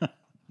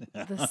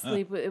 The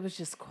sleep, it was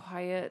just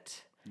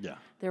quiet. Yeah.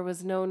 There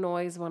was no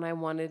noise when I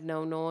wanted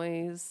no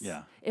noise.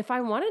 Yeah. If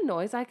I wanted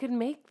noise, I could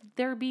make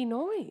there be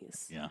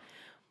noise. Yeah.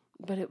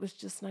 But it was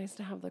just nice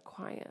to have the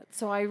quiet.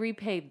 So I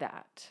repaid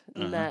that,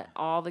 that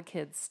all the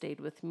kids stayed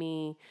with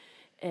me.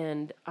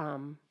 And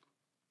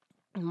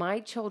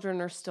my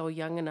children are still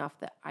young enough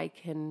that I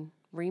can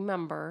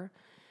remember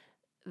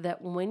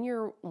that when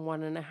you're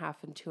 1.5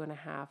 and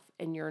 2.5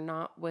 and you're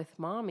not with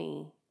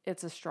mommy,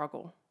 it's a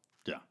struggle.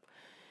 Yeah.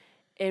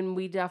 And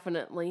we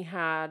definitely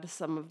had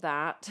some of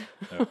that.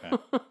 Okay.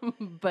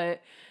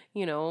 But,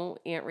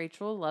 Aunt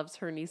Rachel loves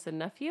her niece and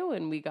nephew,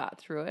 and we got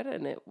through it,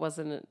 and it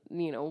wasn't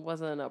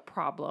a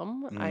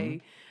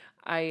problem.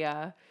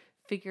 I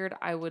figured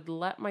I would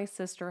let my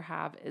sister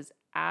have as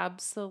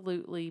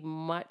absolutely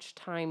much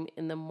time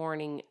in the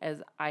morning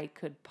as I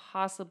could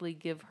possibly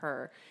give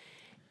her.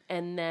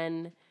 And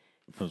then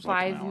It was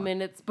like an 5 hour.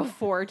 minutes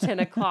before 10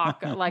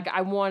 o'clock. Like,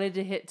 I wanted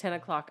to hit 10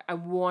 o'clock. I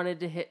wanted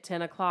to hit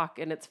 10 o'clock,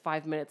 and it's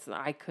 5 minutes, and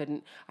I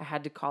couldn't. I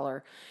had to call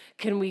her.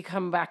 Can we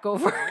come back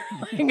over?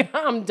 Like,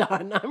 I'm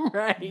done. I'm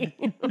ready.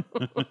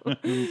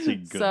 See,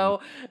 good.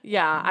 So,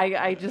 yeah,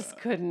 I just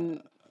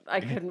couldn't. I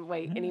couldn't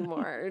wait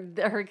anymore.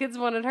 Her kids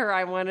wanted her.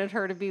 I wanted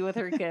her to be with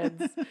her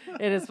kids.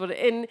 It is what.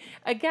 And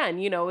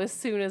again, as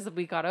soon as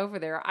we got over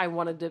there, I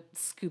wanted to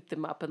scoop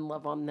them up and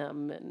love on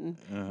them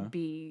and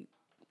be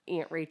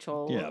Aunt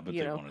Rachel. Yeah, but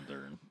they wanted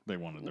their they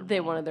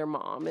mom. wanted their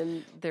mom,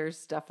 and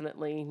there's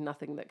definitely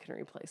nothing that can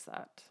replace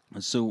that.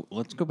 So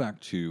let's go back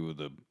to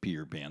the pee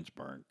your pants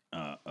part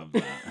of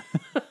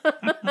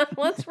that.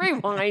 Let's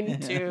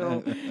rewind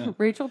to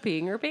Rachel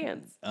peeing her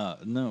pants.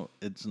 No,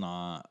 it's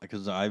not,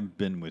 because I've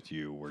been with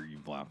you where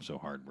you've laughed so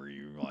hard where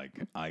you're like,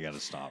 I got to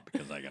stop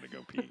because I got to go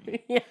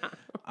pee. Yeah.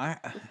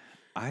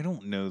 I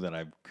don't know that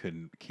I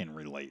can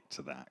relate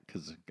to that,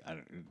 because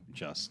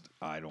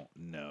I don't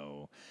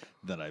know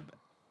that I've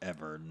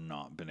ever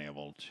not been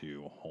able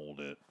to hold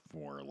it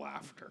for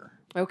laughter.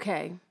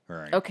 Okay.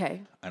 Right.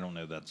 Okay. I don't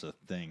know that's a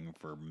thing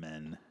for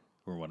men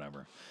or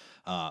whatever.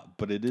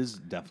 But it is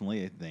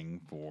definitely a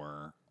thing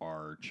for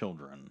our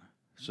children.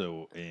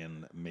 So,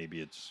 and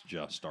maybe it's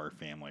just our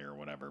family or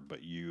whatever,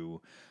 but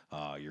you,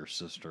 your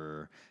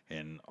sister,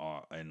 and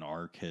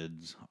our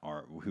kids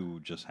who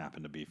just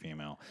happen to be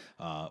female,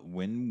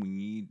 when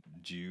we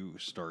do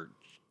start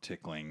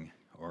tickling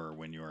or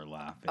when you are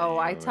laughing. Oh,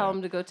 I tell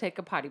them to go take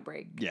a potty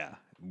break. Yeah,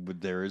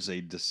 but there is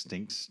a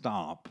distinct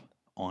stop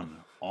on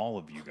all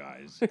of you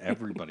guys.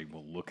 Everybody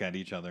will look at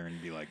each other and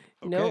be like,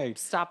 okay, Nope,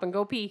 stop and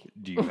go pee.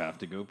 do you have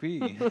to go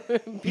pee?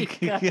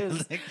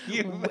 Because Like,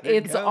 you better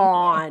it's go.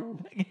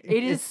 on.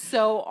 It is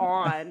so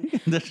on.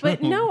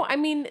 But no, I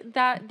mean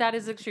that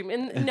is extreme.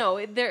 And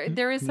no,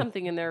 there is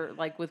something in there,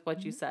 like with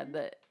what you said,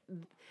 that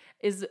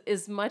is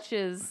as much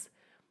as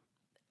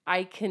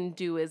I can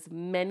do as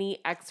many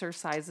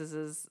exercises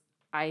as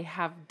I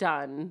have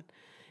done,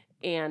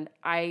 and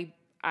I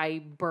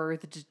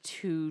birthed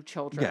 2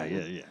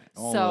 children. Yeah.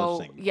 All So those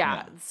things.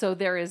 yeah, so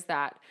there is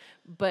that.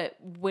 But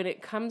when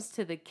it comes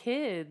to the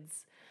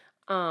kids,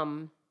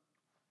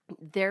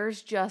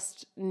 there's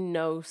just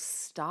no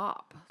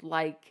stop.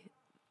 Like,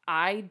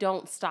 I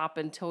don't stop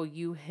until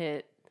you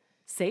hit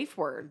safe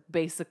word,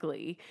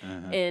 basically.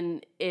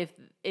 And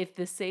if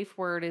the safe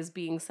word is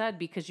being said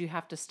because you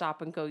have to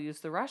stop and go use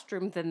the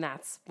restroom, then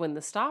that's when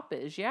the stop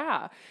is.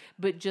 Yeah.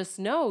 But just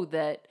know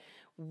that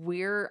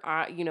we're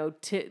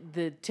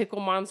the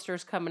tickle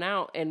monster's coming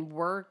out, and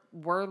we're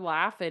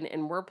laughing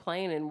and we're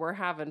playing and we're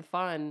having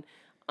fun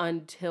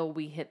until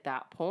we hit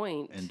that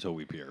point. Until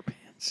we pee our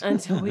pants.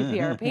 Until we pee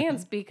our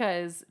pants,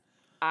 because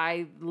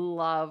I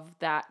love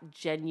that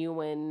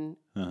genuine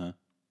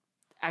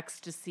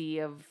ecstasy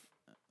of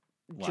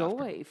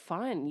joy,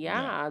 fun.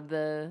 Yeah.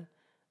 The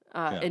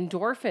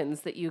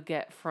endorphins that you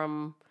get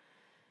from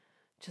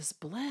just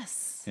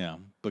bliss. Yeah,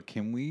 but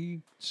can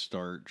we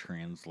start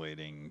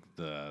translating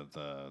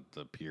the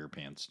pee your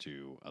pants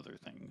to other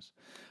things,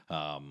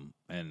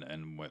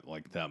 and what,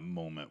 like that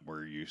moment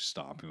where you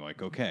stop and you're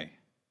like, okay,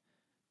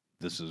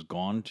 this has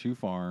gone too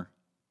far.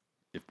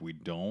 If we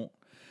don't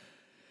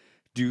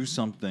do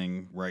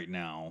something right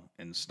now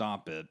and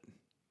stop it,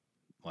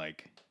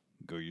 like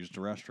go use the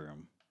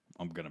restroom,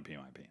 I'm gonna pee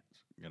my pants.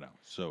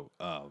 So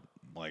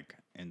like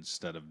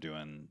instead of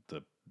doing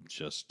the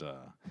just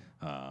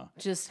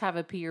have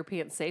a pee your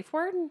pants safe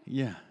word.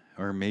 Yeah,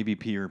 or maybe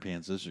pee your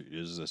pants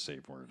is a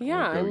safe word.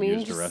 Yeah, or go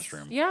use the just,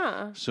 restroom.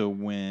 Yeah. So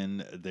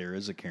when there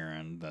is a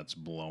Karen that's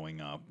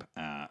blowing up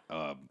at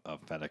a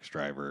FedEx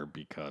driver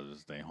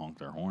because they honk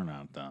their horn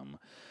at them,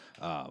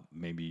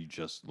 maybe you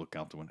just look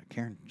out the window.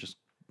 Karen, just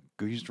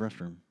go use the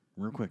restroom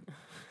real quick.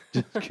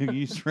 Just go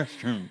use the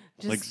restroom.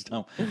 Like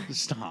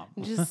stop.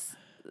 Just.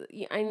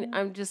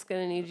 I'm just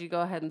gonna need you to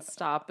go ahead and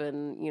stop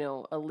and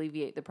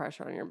alleviate the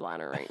pressure on your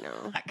bladder right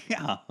now.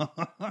 Yeah.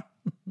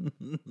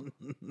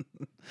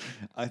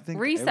 I think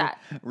reset.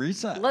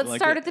 Reset. Let's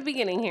start at the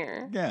beginning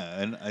here.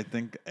 Yeah, and I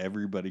think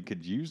everybody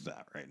could use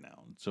that right now.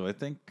 So I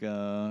think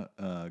go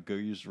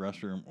use the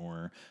restroom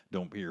or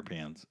don't pee your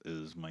pants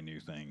is my new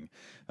thing.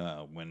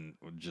 When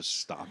just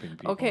stopping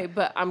people. Okay,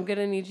 but I'm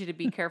gonna need you to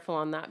be careful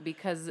on that,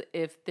 because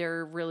if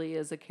there really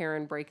is a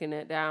Karen breaking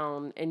it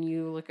down and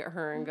you look at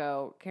her and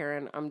go,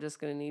 Karen, I'm just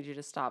gonna need you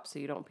to stop so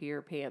you don't pee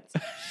your pants,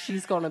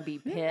 she's gonna be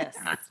pissed,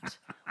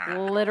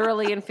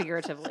 literally and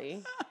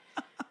figuratively.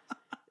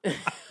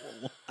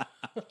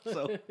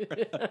 So,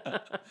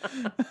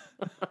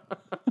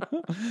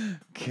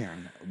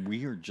 Karen,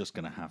 we are just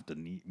gonna have to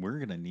we're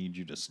gonna need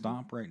you to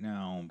stop right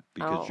now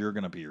because you're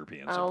gonna pee your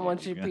pants. I don't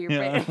want you to pee your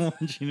pants. I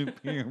want you to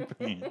pee your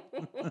pants.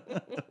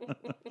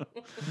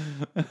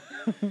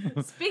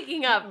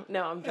 Speaking of,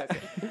 no, I'm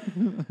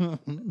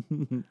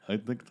joking. I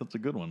think that's a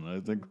good one. I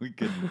think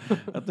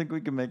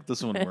we can make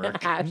this one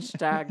work.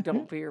 Hashtag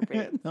don't pee your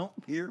pants. Don't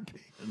pee your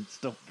pants.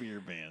 Don't pee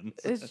your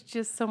pants. It's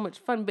just so much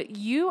fun. But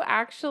you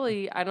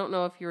actually, I don't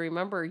know if you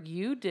remember,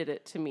 you did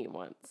it to me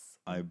once.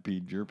 I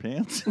peed your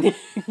pants.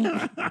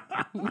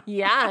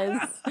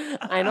 Yes.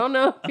 I don't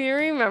know if you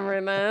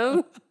remember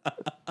this.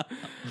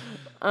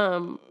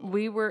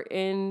 We were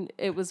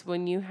it was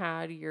when you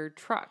had your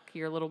truck,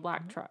 your little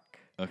black truck.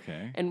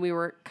 Okay. And we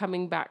were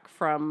coming back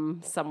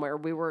from somewhere.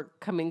 We were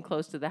coming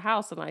close to the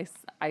house, and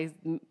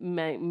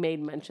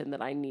made mention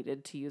that I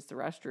needed to use the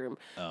restroom.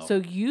 Oh. So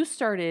you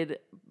started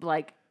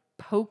like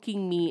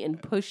poking me and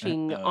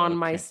pushing on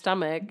my okay.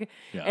 stomach,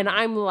 Yeah. and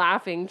I'm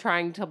laughing,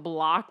 trying to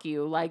block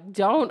you. Like,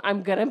 don't!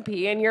 I'm gonna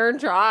pee in your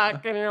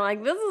truck, and you're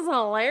like, "This is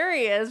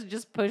hilarious!"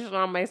 Just pushing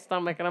on my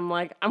stomach, and I'm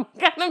like, "I'm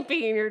gonna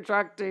pee in your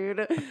truck,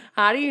 dude.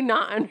 How do you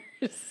not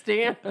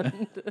understand?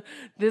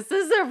 This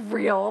is a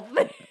real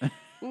thing."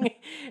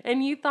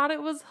 And you thought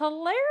it was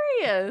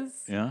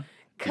hilarious. Yeah.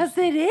 Because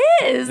it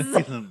is.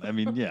 I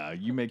mean, yeah,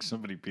 you make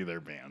somebody pee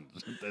their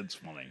pants. That's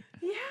funny.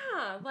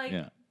 Yeah. Like,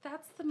 Yeah.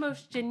 that's the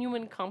most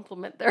genuine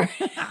compliment there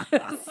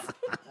is.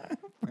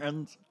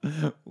 Friends,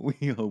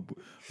 we hope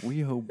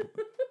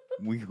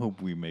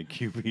we make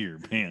you pee your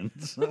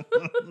pants.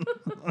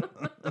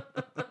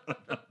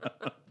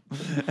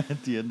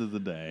 At the end of the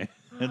day,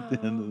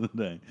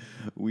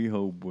 we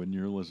hope when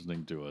you're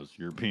listening to us,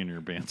 you're peeing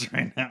your pants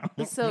right now.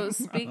 So,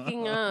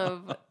 speaking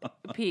of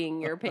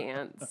peeing your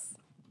pants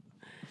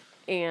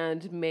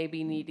and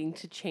maybe needing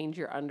to change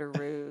your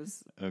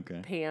underoos,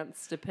 Okay.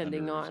 pants,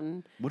 depending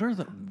on.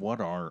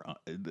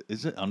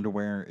 Is it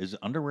underwear? Is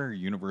underwear a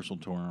universal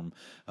term?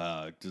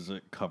 Does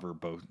it cover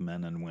both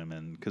men and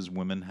women? Because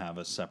women have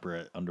a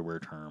separate underwear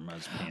term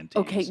as panties.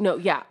 Okay, no,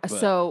 yeah.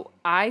 So,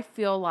 I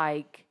feel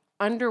like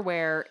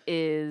underwear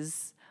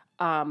is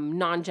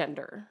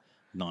non-gender.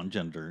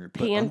 Non-gender.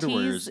 But underwear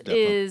Panties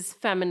is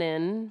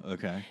feminine.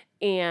 Okay.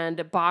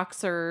 And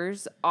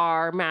boxers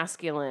are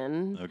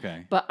masculine.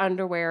 Okay. But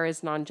underwear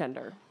is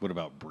non-gender. What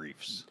about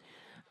briefs?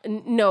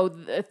 No,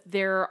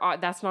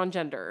 that's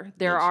non-gender.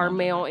 There That's are non-gender.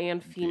 male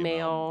and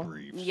female.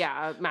 Briefs.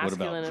 Yeah,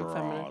 masculine and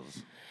feminine.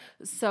 Draws?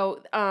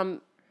 So,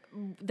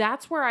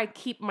 that's where I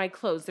keep my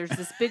clothes. There's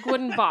this big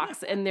wooden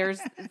box, and there's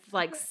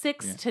like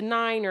 6 to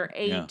 9 or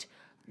 8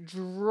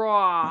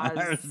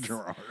 drawers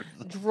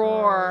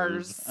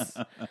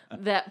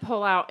that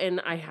pull out,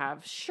 and I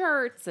have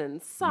shirts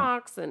and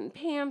socks and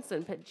pants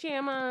and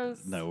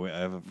pajamas. No, I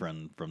have a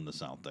friend from the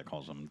South that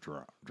calls them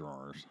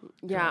drawers.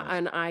 Yeah,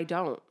 and I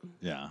don't.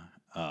 Yeah.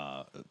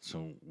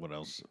 So what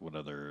else? What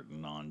other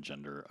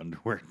non-gender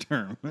underwear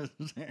term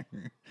is there?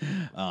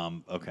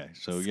 Okay.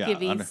 So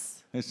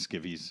Skivvies.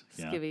 Skivvies.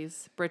 Yeah.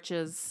 Skivvies.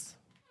 Britches.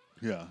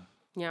 Yeah.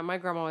 Yeah, my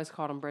grandma always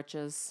called them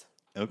britches.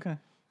 Okay.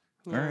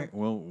 All right.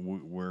 Well,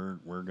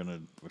 we're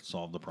gonna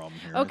solve the problem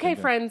here. Okay,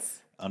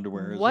 friends.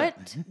 Underwear.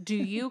 What do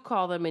you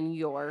call them in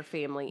your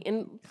family?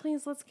 And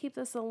please, let's keep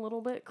this a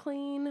little bit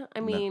clean. I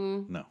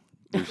mean, no.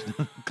 There's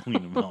no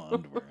clean about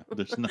underwear.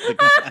 There's nothing.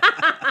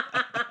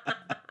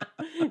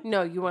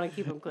 No, you want to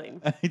keep them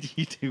clean.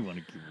 You do want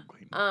to keep them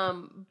clean.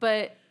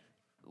 But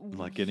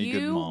like any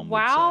good mom would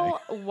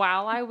say.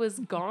 While I was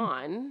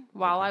gone,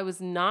 while I was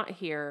not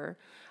here,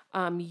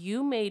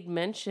 you made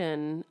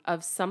mention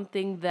of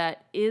something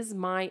that is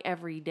my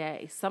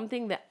everyday,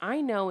 something that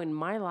I know in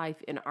my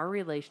life, in our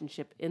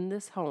relationship, in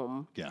this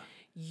home. Yeah.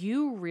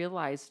 You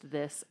realized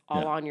this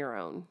all on your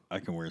own. I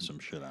can wear some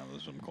shit out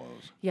of some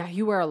clothes. Yeah,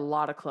 you wear a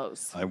lot of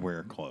clothes. I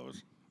wear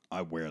clothes.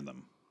 I wear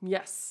them.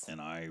 Yes. And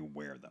I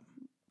wear them.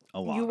 A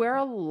lot. You wear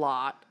a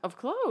lot of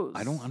clothes.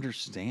 I don't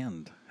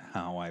understand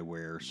how I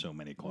wear so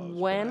many clothes.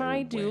 When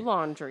I do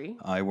laundry,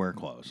 I wear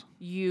clothes.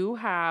 You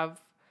have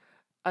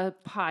a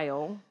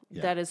pile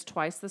that is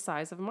twice the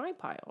size of my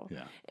pile.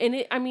 Yeah. And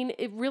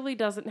it really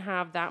doesn't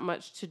have that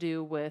much to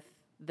do with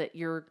that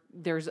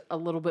there's a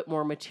little bit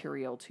more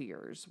material to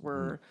yours.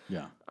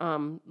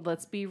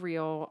 Let's be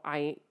real,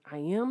 I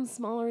am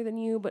smaller than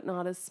you, but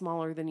not as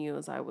smaller than you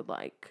as I would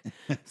like.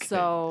 Okay.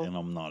 So, and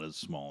I'm not as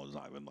small as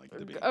I would like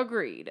to be.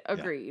 Agreed.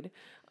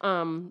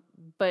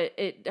 But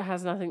it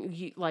has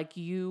nothing,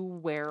 you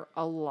wear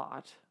a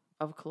lot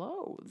of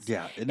clothes.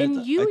 Yeah.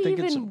 And you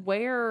even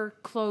wear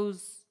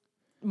clothes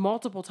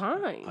multiple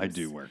times. I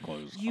do wear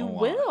clothes. You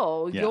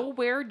will. Yeah. You'll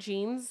wear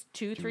jeans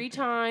 2-3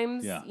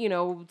 times. Yeah.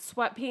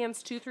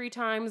 Sweatpants 2-3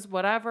 times,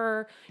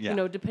 whatever.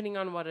 Yeah. Depending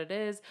on what it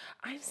is.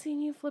 I've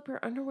seen you flip your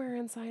underwear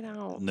inside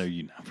out. No,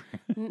 you never.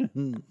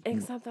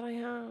 Except that I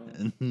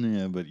have.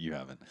 Yeah, but you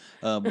haven't.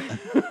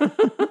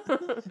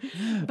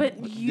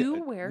 But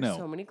you wear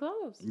so many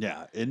clothes.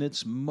 Yeah, and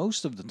it's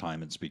most of the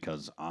time it's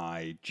because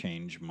I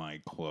change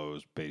my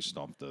clothes based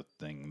off the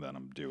thing that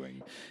I'm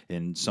doing.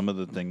 And some of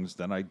the things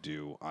that I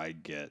do, I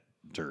get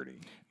dirty.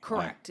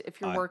 Correct.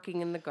 If you're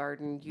working in the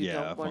garden, you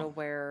don't want to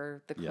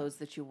wear the clothes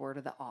that you wore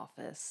to the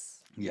office.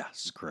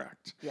 Yes,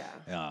 correct.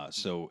 Yeah.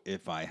 So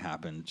if I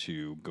happen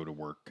to go to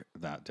work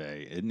that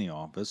day in the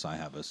office, I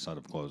have a set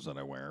of clothes that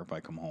I wear. If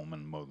I come home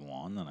and mow the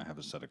lawn, then I have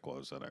a set of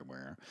clothes that I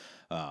wear.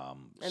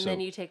 And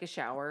then you take a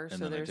shower. And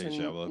so then there's I take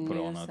a shower. I put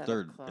on a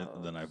third. Clothes.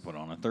 Then I put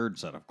on a third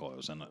set of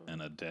clothes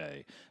in a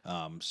day.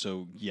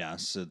 So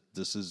yes,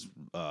 this is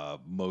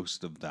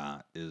most of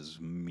that is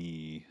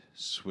me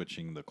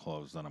switching the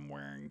clothes that I'm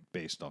wearing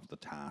based off the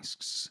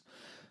tasks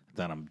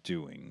that I'm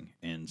doing,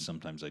 and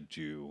sometimes I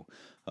do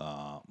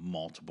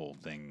multiple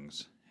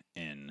things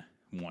in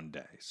one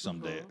day. Some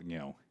day,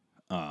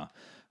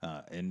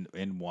 Mm-hmm.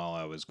 and while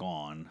I was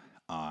gone,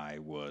 I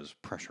was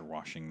pressure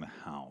washing the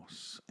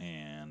house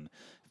and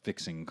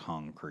fixing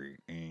concrete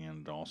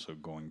and also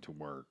going to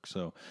work.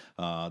 So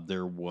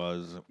there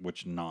was,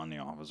 which not in the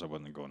office. I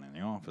wasn't going in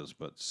the office,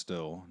 but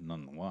still,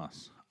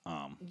 nonetheless.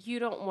 You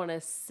don't want to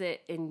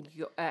sit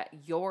at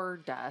your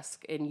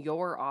desk in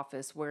your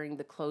office wearing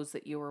the clothes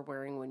that you were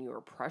wearing when you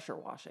were pressure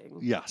washing.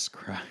 Yes,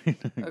 correct. Yeah,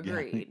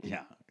 Agreed.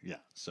 yeah, yeah.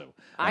 So,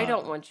 I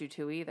don't want you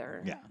to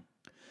either. yeah,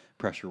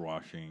 pressure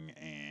washing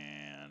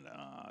and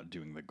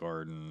doing the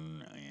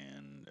garden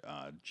and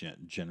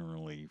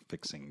generally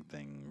fixing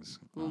things.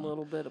 A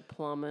little bit of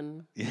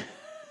plumbing. Yeah,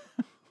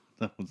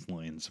 that was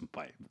laying some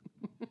pipe.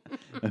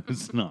 That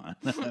was not.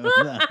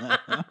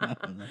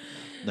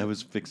 That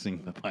was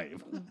fixing the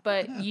pipe.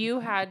 But you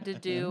had to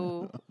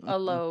do a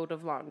load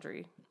of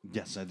laundry.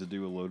 Yes, I had to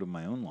do a load of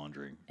my own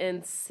laundry.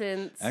 And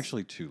since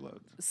Actually, 2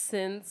 loads.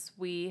 since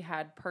we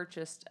had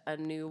purchased a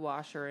new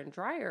washer and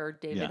dryer,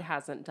 David Yeah.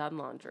 hasn't done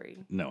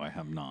laundry. No, I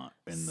have not.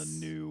 In the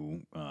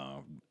new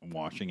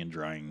washing and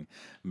drying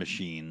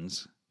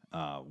machines,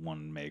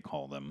 one may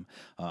call them,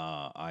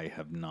 I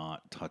have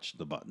not touched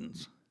the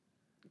buttons.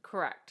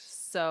 Correct.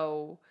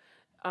 So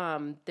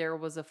there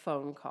was a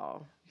phone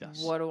call.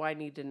 Yes. What do I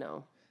need to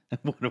know?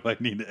 What do I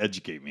need to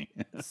educate me?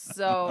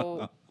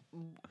 So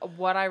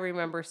what I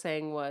remember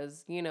saying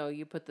was,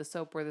 you put the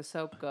soap where the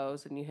soap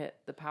goes and you hit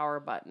the power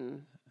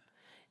button.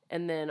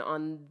 And then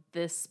on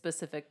this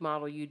specific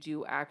model, you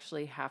do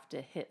actually have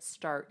to hit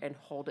start and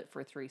hold it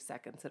for 3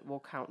 seconds. It will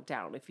count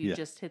down. If you Yeah.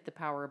 just hit the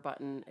power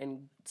button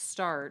and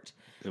start,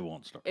 It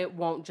won't start. it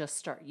won't just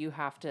start. You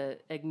have to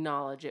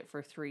acknowledge it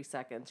for 3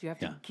 seconds. You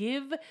have Yeah. to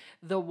give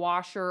the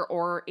washer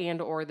or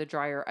the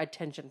dryer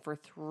attention for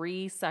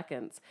 3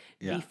 seconds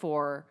Yeah.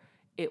 before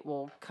it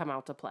will come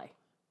out to play.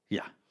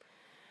 Yeah.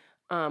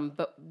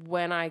 But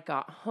when I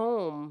got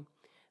home,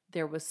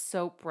 there was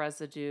soap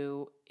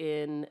residue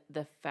in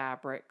the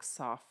fabric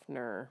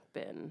softener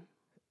bin.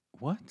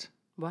 What?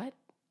 What?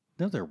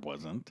 No, there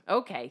wasn't.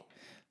 Okay.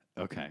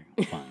 Okay,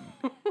 fine.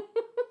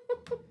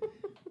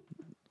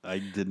 I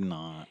did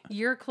not.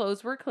 Your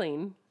clothes were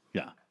clean,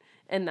 Yeah.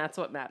 and that's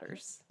what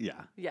matters.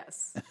 Yeah.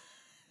 Yes.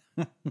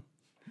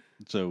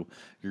 So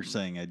you're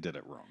saying I did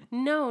it wrong.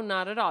 No,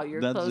 not at all.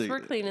 Your That's clothes a-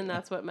 were clean, and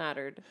that's what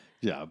mattered.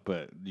 Yeah,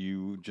 but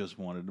you just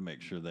wanted to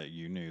make sure that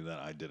you knew that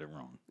I did it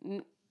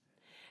wrong.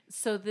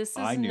 So this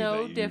I is knew that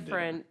no you did it.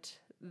 different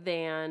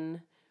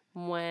than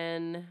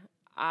when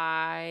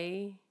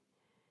I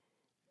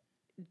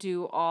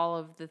do all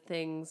of the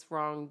things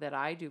wrong that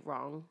I do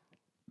wrong.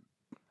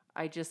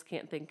 I just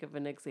can't think of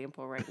an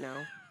example right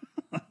now.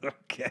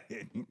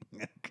 Okay.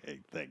 Okay,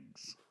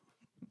 thanks.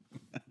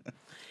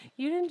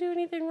 You didn't do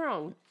anything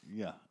wrong.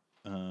 Yeah.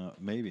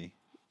 Maybe.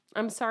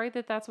 I'm sorry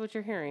that that's what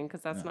you're hearing,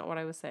 because that's not what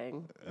I was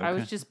saying. I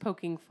was Okay. just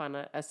poking fun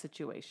at a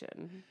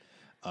situation.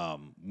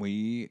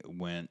 We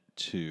went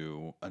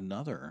to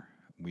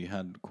we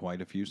had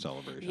quite a few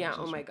celebrations. Yeah.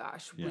 Oh this my week.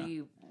 gosh.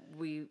 Yeah.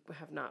 We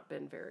have not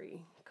been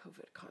very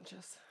COVID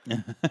conscious.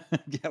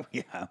 Yeah,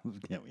 we have.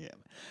 Yeah, we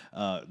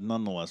have.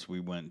 Nonetheless, we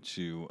went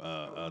to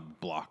a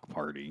block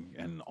party,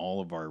 and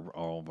all of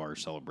our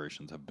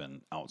celebrations have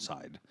been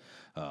outside,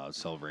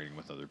 celebrating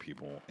with other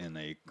people in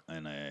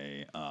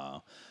a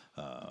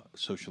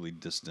socially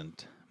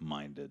distant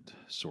minded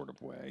sort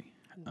of way.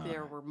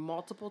 There were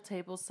multiple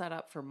tables set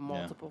up for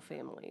multiple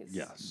families.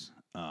 Yes,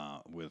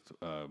 with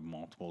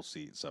multiple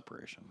seat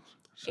separations.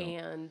 So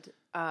And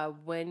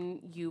when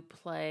you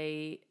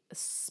play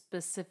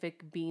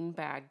specific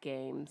beanbag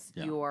games,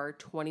 Yeah. you are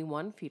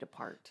 21 feet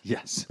apart.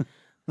 yes.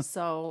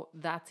 So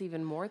that's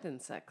even more than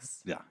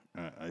 6. Yeah,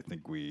 I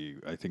think we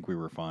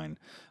were fine.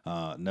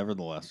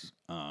 Nevertheless,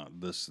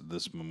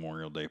 this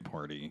Memorial Day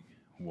party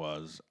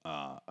was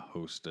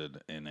hosted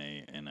in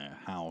a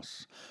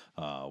house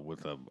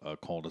with a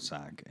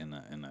cul-de-sac in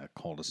a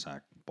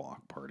cul-de-sac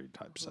block party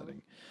type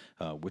setting,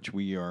 which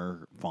we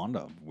are fond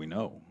of. We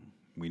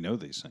know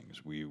these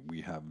things.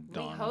 We have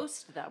done. We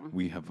host them.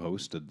 We have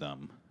hosted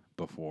them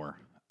before.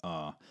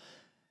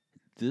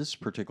 This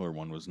particular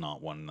one was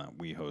not one that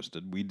we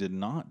hosted. We did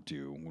not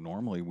do.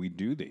 Normally, we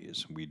do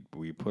these. We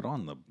put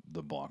on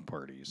the block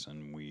parties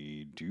and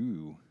we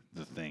do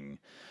the thing.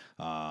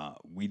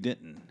 We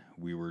didn't.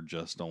 We were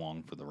just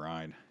along for the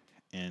ride,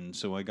 and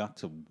so I got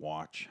to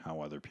watch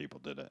how other people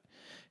did it.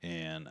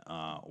 And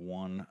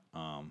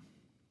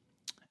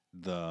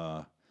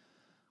the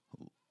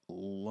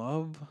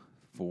love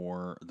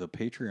for the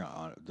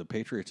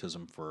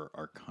patriotism for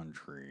our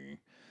country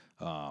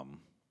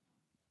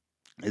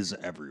is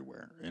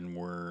everywhere, and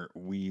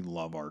we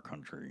love our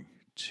country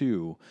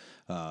too.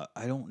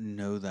 I don't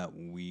know that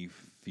we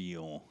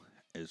feel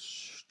as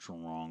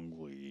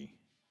strongly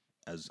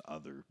as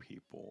other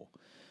people,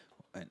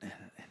 and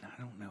I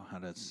don't know how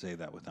to say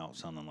that without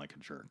sounding like a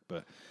jerk,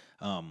 but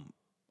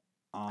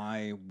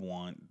I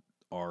want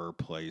our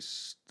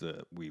place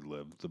that we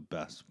live the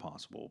best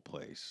possible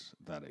place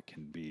that it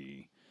can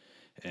be.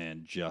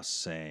 And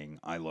just saying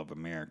I love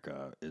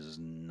America is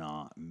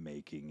not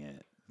making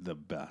it the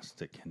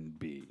best it can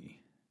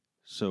be.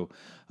 So,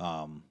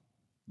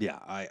 yeah,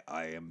 I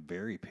am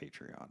very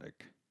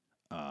patriotic,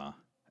 uh,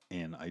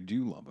 and I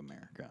do love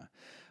America.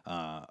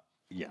 Uh,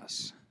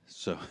 yes.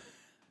 So,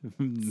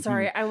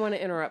 Sorry, I want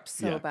to interrupt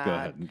so yeah, go bad.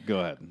 ahead. Go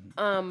ahead.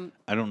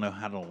 I don't know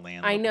how to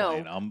land I the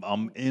plane. know.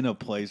 I'm in a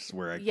place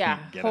where I Yeah,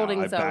 can't get out.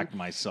 holding I zone. backed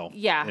myself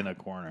Yeah. in a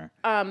corner.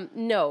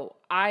 No,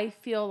 I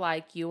feel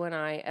like you and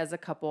I, as a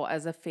couple,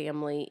 as a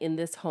family in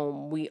this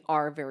home, we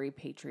are very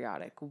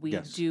patriotic. We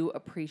Yes. do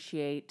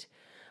appreciate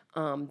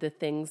the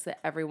things that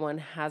everyone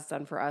has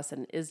done for us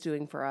and is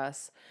doing for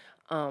us.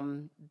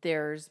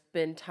 There's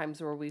been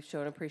times where we've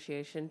shown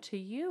appreciation to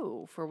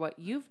you for what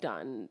you've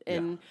done,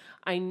 and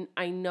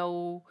I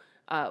know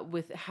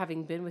with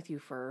having been with you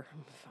for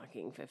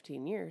fucking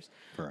 15 years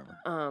Forever.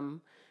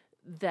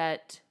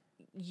 that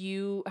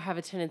you have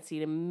a tendency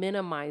to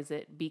minimize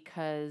it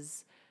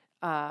because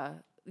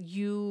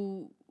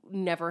you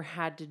never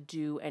had to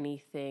do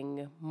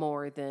anything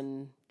more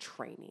than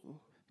training.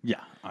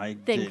 Yeah, I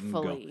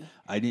Thankfully. didn't go.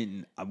 I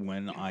didn't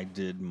when I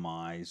did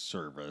my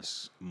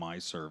service. My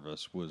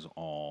service was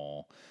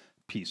all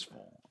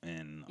peaceful,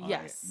 and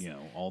Yes.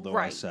 although I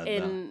Right. said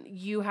that, And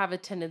you have a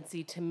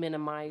tendency to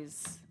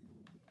minimize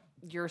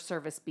your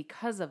service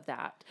because of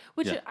that,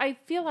 which Yeah. I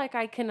feel like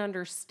I can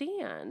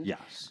understand.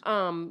 yes,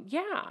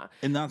 Yeah.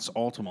 and that's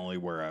ultimately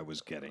where I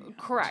was getting at.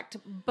 Correct.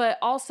 But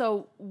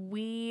also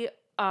we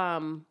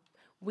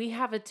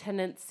have a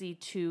tendency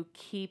to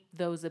keep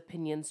those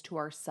opinions to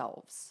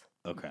ourselves.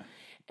 Okay.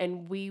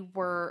 And we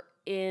were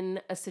in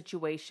a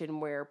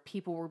situation where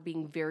people were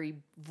being very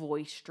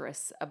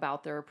boisterous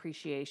about their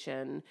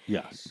appreciation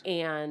Yes.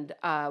 and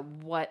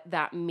what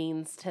that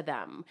means to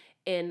them.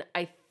 And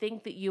I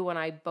think that you and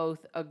I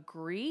both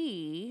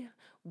agree,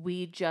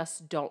 we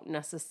just don't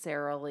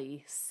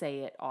necessarily say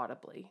it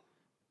audibly.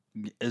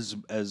 As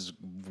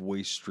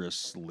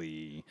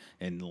boisterously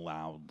and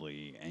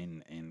loudly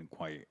and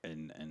quite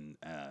and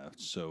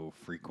so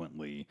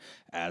frequently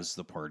as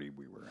the party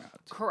we were at.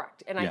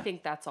 Correct. And I Yeah.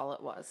 think that's all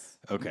it was.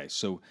 Okay,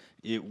 so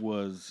it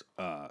was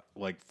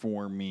like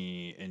for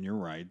me, and you're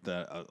right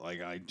that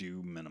like I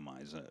do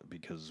minimize it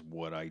because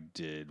what I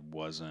did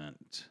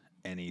wasn't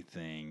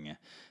anything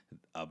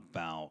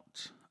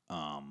about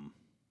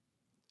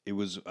it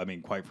was, I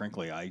mean, quite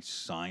frankly, I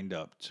signed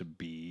up to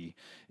be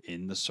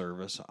in the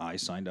service. I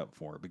signed up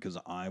for it because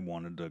I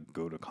wanted to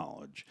go to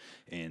college,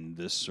 and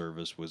this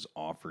service was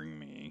offering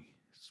me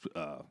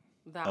That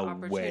a way,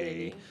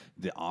 opportunity.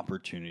 the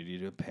opportunity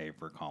to pay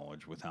for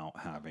college without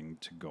having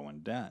to go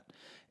in debt.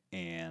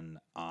 And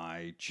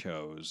I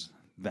chose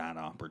that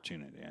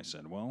opportunity. I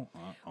said, well,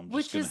 I'm just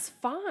Which going to. is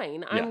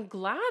fine. Yeah. I'm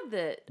glad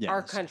that our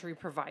Yes. country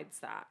provides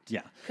that.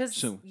 Yeah. Because,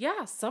 So-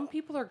 some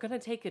people are going to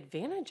take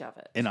advantage of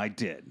it. And I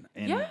did.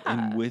 And, Yeah.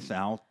 and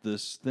without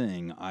this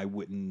thing, I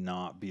would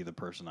not be the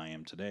person I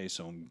am today.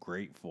 So I'm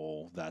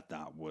grateful that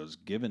that was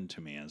given to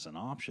me as an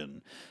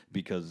option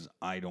because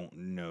I don't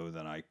know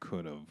that I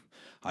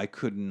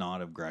could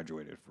not have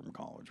graduated from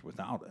college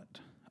without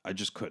it. I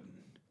just couldn't.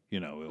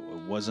 It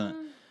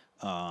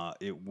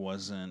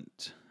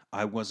wasn't,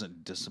 I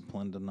wasn't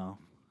disciplined enough.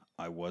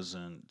 I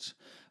wasn't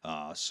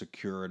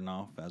secure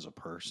enough as a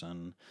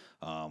person.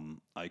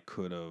 I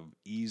could have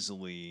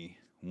easily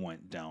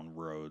went down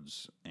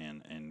roads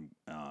and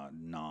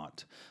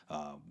not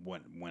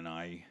when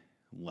I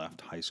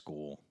left high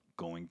school.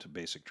 Going to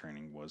basic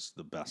training was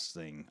the best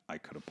thing I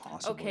could have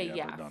possibly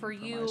ever done For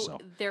you,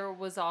 myself. there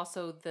was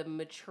also the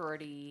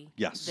maturity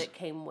Yes. that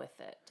came with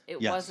it. It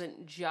Yes.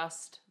 wasn't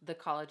just the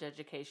college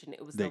education,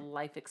 it was the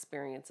life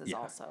experiences Yeah.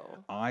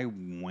 also. I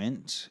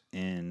went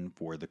in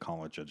for the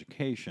college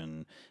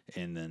education,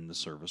 and then the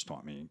service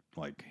taught me,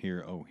 like,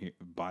 here,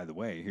 by the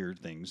way, here are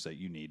things that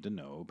you need to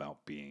know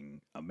about being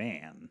a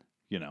man,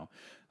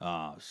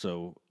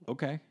 So,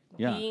 okay.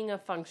 Yeah. Being a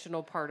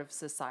functional part of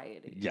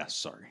society. Yes,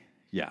 sorry.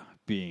 Yeah,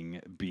 being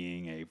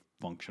a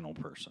functional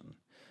person,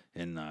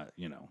 and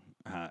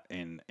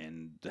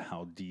and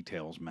how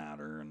details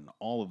matter and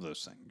all of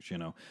those things,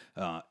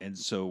 and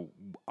so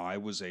I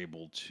was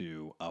able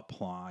to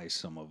apply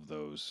some of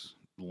those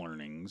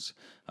learnings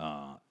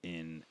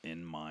in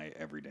my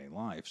everyday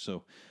life.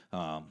 So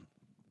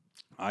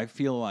I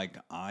feel like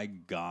I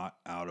got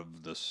out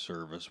of the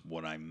service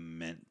what I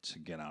meant to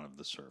get out of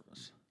the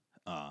service.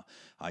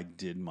 I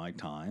did my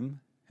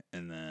time,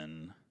 and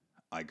then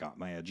I got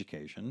my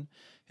education,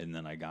 and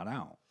then I got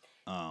out.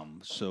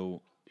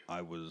 So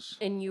I was.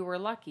 And you were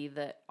lucky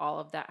that all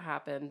of that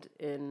happened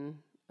in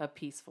a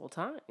peaceful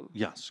time.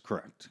 Yes,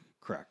 correct.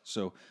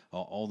 So,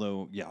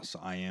 although, yes,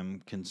 I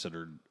am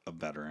considered a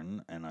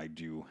veteran and I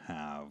do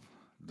have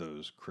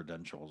those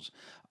credentials,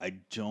 I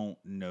don't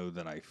know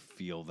that I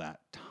feel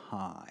that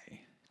tie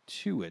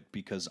to it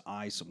because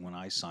when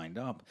I signed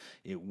up,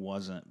 it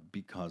wasn't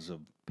because of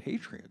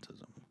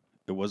patriotism.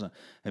 It wasn't,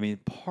 I mean,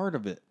 part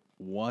of it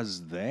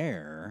was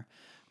there,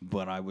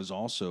 but I was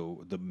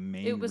also the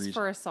main It was reason.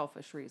 for a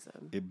selfish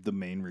reason. The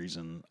main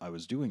reason I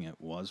was doing it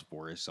was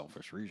for a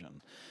selfish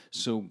reason.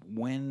 So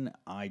when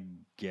I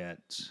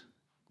get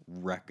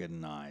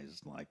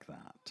recognized like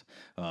that.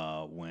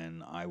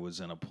 When I was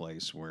in a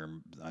place where,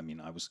 I mean,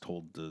 I was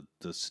told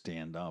to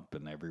stand up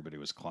and everybody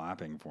was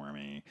clapping for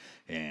me,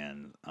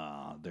 and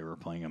they were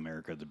playing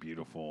America the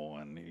Beautiful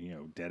and,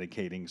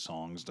 dedicating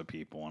songs to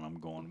people, and I'm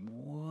going,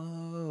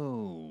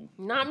 whoa.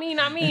 Not me,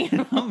 not me.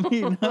 I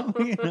mean,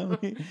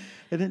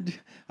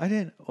 I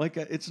didn't like.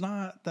 It's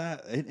not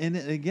that, and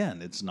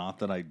again, it's not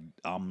that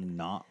I'm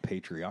not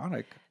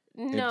patriotic.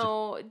 It,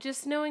 No,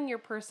 just knowing your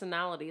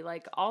personality.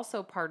 Like,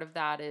 also part of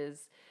that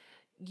is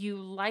you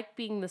like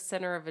being the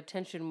center of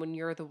attention when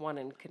you're the one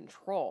in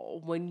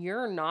control. When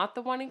you're not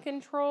the one in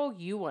control,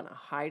 you want to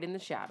hide in the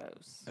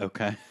shadows.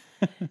 okay,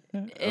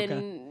 okay,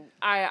 And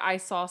I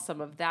saw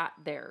some of that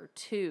there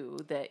too,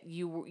 that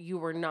you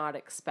were not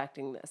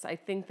expecting this. I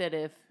think that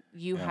if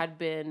you yeah, had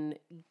been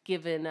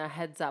given a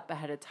heads up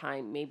ahead of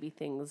time, maybe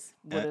things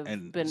would have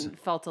and been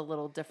felt a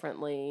little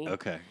differently.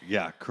 okay,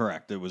 yeah,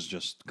 correct. It was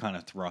just kind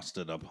of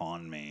thrusted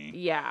upon me.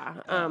 Yeah.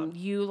 Uh,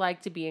 You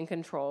like to be in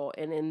control,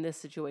 and in this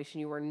situation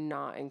you were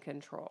not in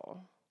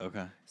control.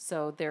 okay,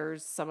 So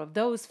there's some of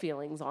those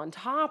feelings on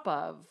top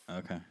of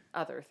okay.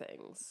 other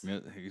things.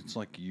 It's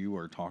like you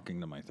are talking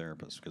to my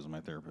therapist, because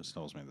my therapist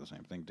tells me the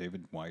same thing.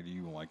 David, why do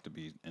you like to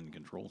be in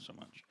control so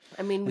much?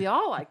 I mean, we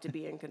all like to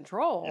be in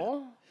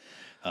control.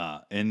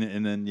 And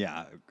then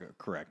yeah,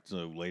 correct.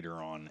 So later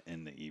on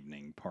in the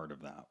evening, part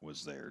of that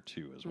was there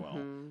too as well.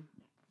 Hmm.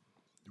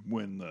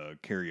 When the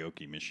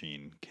karaoke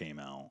machine came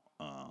out,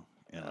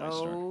 and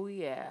Oh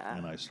yeah.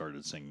 I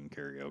started singing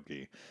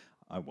karaoke,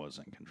 I was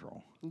in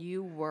control.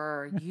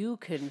 You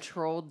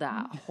controlled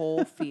that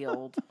whole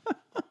field.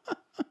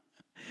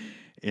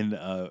 And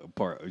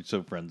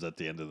so friends, at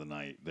the end of the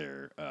night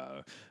there,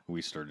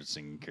 we started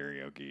singing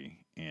karaoke,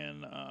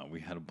 and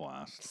we had a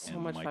blast. So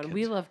And much my fun. kids,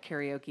 We love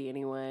karaoke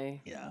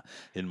anyway. yeah,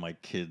 and my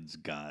kids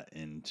got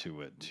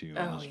into it too. And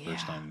it Oh was the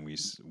first yeah. time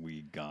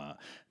we got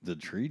the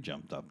tree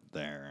jumped up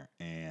there,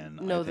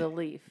 and No, the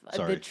leaf. The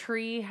sorry,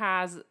 tree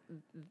has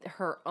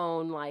her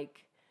own,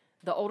 like,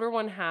 the older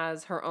one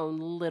has her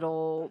own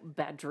little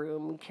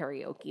bedroom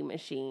karaoke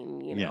machine,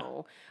 yeah,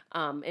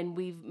 and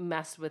we've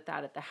messed with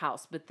that at the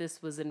house, but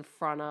this was in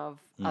front of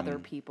other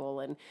mm, people.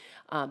 And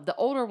the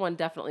older one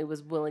definitely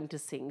was willing to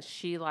sing.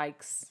 She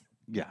likes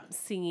yeah,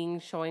 singing,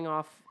 showing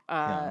off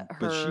yeah.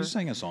 But she her.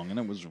 sang a song, and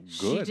it was She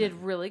good. did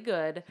really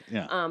good.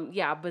 Yeah,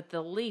 Yeah, but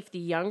the Leaf, the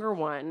younger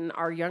one,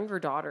 our younger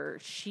daughter,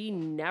 she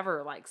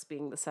never likes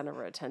being the center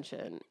of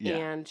attention. yeah.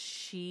 And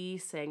she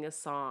sang a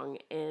song,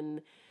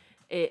 and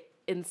it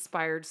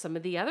inspired some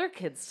of the other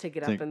kids to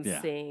get up and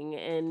Yeah. sing,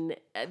 and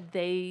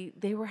they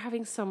were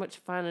having so much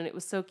fun, and it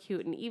was so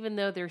cute. And even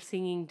though they're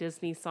singing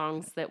Disney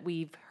songs that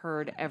we've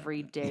heard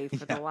every day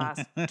for the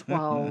last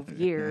 12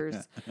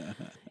 years,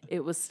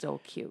 it was still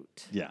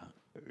cute. Yeah,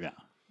 yeah.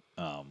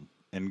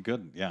 And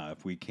good. Yeah,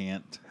 if we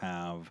can't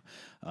have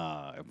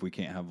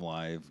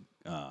live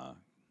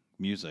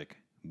music,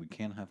 we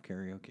can't have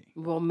karaoke.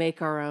 We'll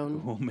make our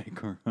own. We'll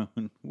make our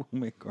own. We'll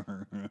make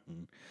our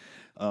own.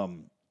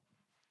 Um,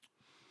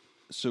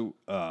 so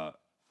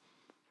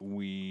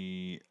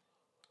we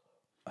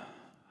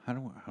how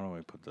do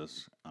I put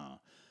this?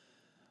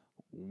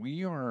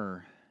 We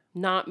are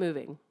Not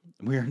moving.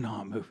 we are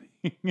not moving.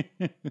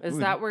 Is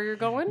that where you're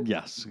going?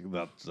 Yes,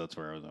 that's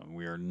where I was going.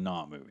 We are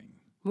not moving.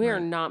 We are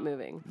not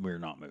moving. We're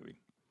not moving.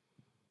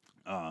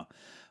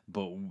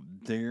 But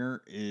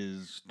there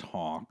is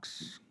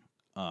talks.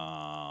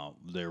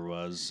 There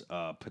was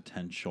a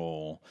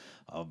potential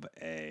of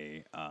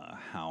a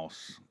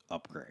house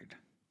upgrade.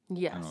 I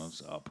don't know,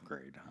 Yes. it's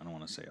upgrade. I don't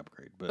want to say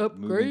upgrade, but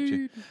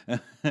Upgrade.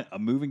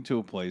 moving to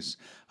a place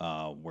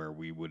where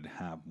we would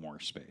have more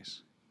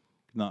space.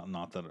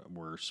 Not that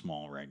we're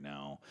small right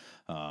now,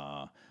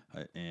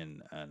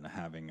 and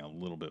having a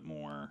little bit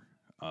more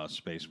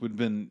space would have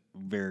been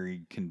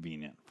very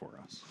convenient for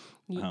us.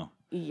 Oh,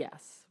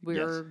 Yes.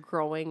 We're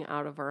growing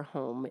out of our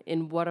home.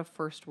 And what a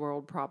first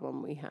world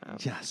problem we have.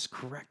 yes,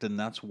 correct, and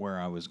that's where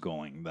I was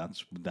going.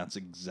 That's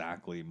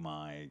exactly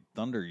my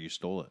thunder. You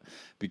stole it,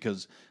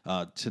 because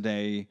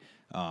today,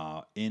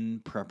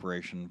 in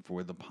preparation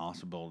for the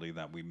possibility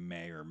that we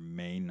may or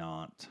may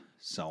not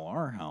sell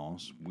our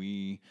house,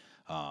 we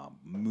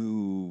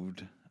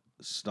moved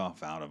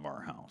stuff out of our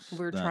house.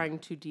 We're trying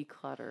to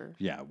declutter.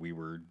 Yeah, we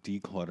were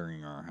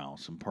decluttering our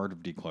house, and part of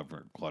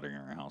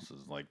decluttering our house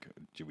is like,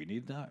 do we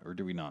need that or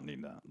do we not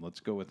need that?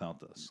 Let's go without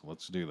this.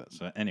 Let's do this.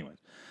 So, anyways,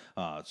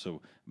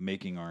 so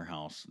making our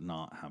house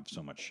not have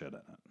so much shit in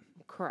it,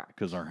 Correct.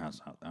 because our house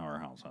has a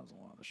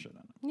lot of shit in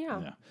it.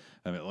 Yeah. Yeah,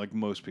 I mean, like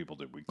most people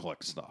do, we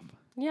collect stuff.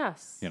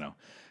 Yes.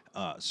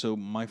 So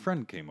my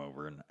friend came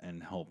over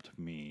and helped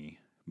me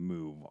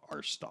move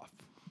our stuff.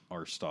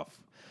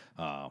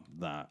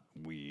 That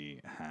we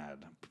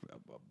had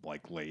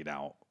like laid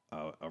out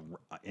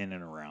in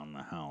and around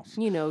the house.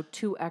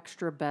 2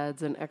 extra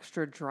beds, an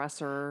extra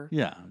dresser,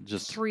 Yeah,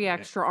 just 3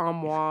 extra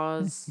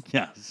armoires.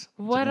 yes.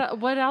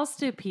 What else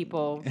do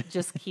people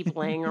just keep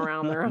laying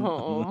around their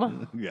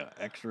home? Yeah,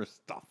 extra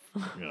stuff.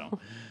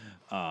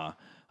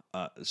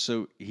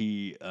 So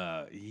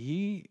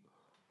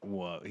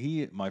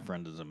my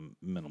friend is a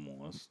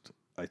minimalist.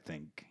 I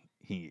think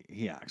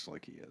he acts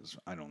like he is.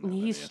 I don't know that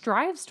He he is.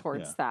 strives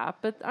towards Yeah. that,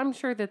 but I'm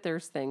sure that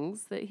there's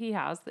things that he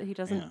has that he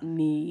doesn't Yeah.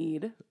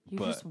 need. You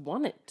But- just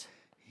want it.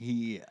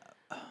 He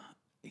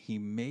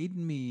made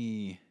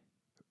me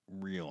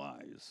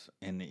realize,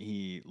 and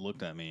he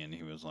looked at me and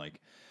he was like,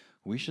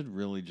 we should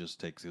really just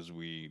take, because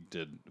we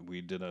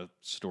did a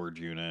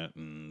storage unit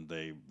and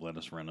they let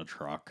us rent a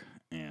truck,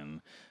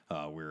 and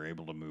we were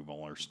able to move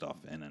all our stuff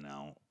in and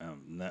out.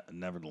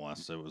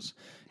 Nevertheless, it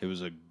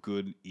was a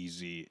good,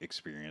 easy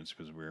experience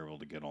because we were able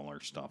to get all our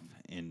stuff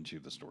into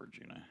the storage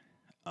unit.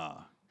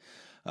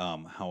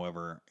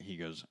 However, he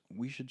goes,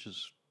 we should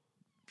just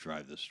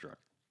drive this truck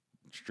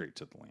straight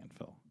to the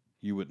landfill.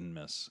 You wouldn't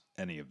miss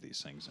any of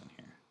these things in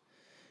here.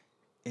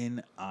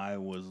 And I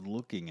was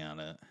looking at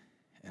it,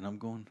 and I'm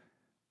going,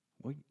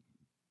 well,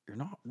 you're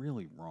not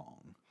really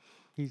wrong.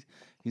 He's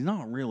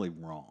not really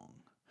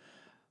wrong.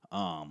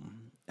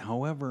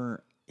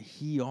 However,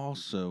 he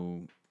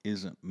also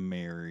isn't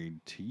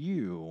married to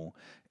you,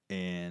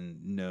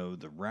 and know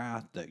the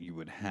wrath that you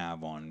would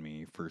have on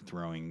me for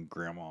throwing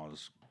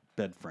Grandma's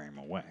bed frame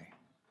away.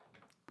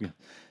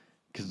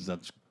 Because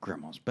that's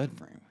Grandma's bed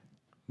frame.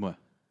 What?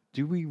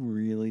 Do we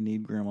really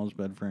need Grandma's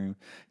bed frame?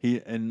 He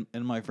and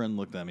my friend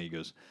looked at me. He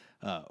goes,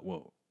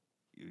 "Well,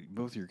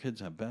 both your kids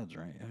have beds,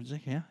 right?" I was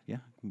like, "Yeah,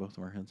 both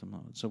of our kids have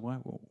beds. So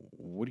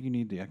what do you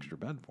need the extra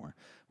bed for?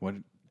 What?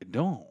 I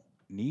don't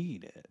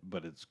need it,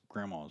 but it's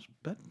Grandma's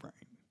bed frame.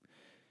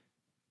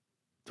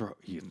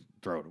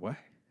 Throw it away?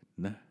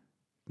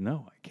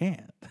 No, I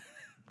can't.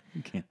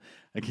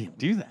 I can't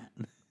do that."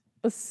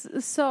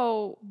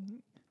 So,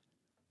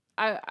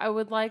 I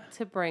would like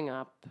to bring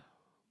up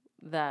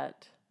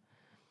that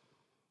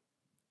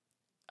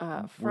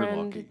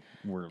friend.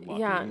 We're lucky.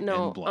 Yeah,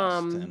 no, and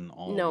blessed and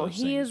all no, of those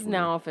he things is were-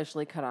 now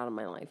officially cut out of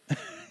my life.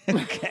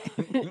 Okay.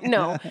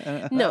 No,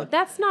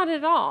 that's not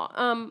at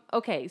all.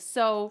 Okay,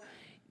 so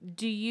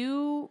do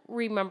you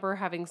remember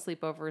having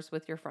sleepovers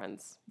with your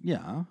friends?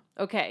 Yeah.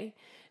 Okay.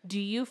 Do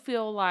you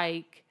feel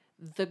like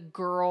the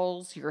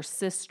girls, your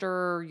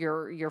sister,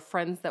 your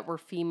friends that were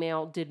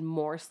female did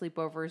more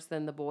sleepovers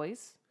than the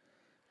boys?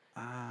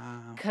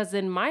 Because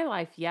in my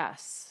life,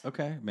 yes.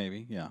 Okay,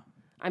 maybe. Yeah.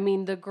 I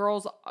mean, the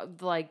girls,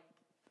 like,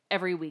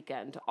 every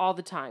weekend, all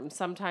the time.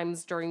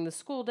 Sometimes during the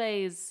school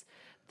days,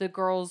 the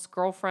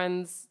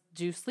girlfriends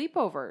do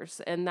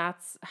sleepovers. And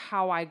that's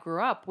how I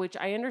grew up, which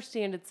I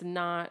understand it's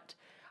not...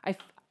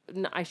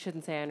 I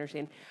shouldn't say I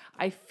understand.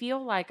 I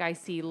feel like I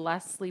see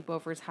less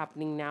sleepovers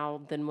happening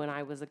now than when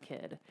I was a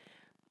kid.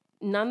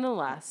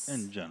 Nonetheless...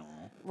 In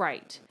general.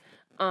 Right.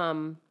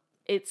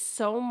 It's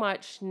so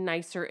much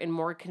nicer and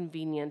more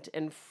convenient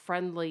and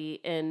friendly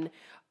and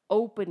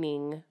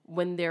opening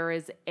when there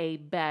is a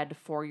bed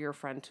for your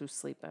friend to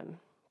sleep in.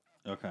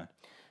 Okay.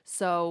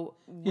 So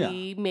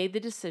we made the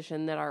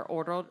decision that our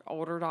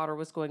older daughter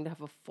was going to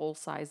have a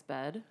full-size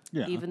bed,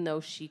 even though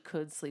she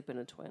could sleep in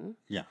a twin.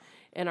 Yeah.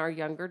 And our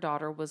younger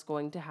daughter was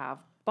going to have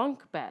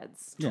bunk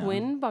beds, Yeah.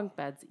 twin bunk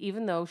beds,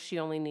 even though she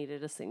only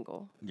needed a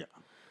single. Yeah.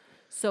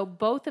 So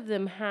both of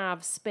them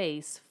have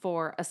space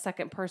for a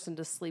second person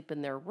to sleep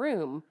in their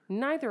room.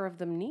 Neither of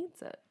them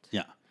needs it.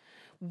 Yeah.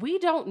 We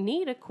don't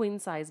need a queen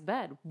size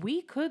bed.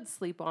 We could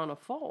sleep on a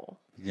full,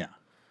 Yeah.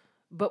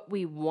 but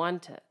we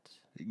want it.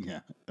 Yeah.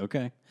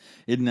 Okay.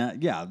 Isn't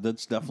that,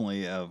 that's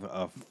definitely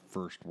a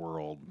first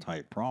world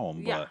type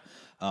problem. Yeah.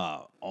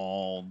 But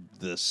all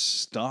this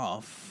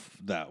stuff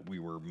that we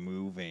were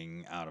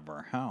moving out of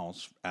our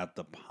house at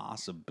the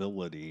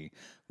possibility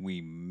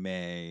we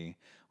may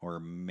or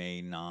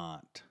may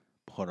not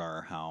put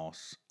our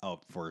house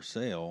up for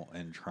sale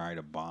and try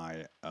to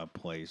buy a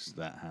place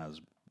that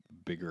has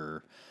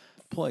bigger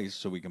place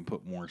so we can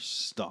put more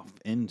stuff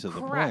into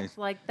the place.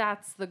 Like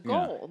that's the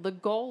goal. The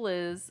goal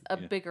is a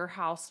bigger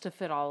house to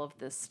fit all of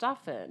this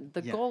stuff in.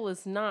 The goal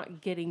is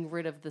not getting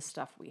rid of the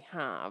stuff we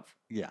have.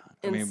 Yeah,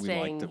 I and mean,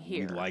 staying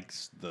here. we like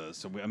the.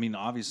 So I mean,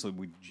 obviously,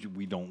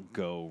 we don't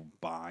go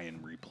buy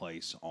and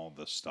replace all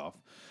the stuff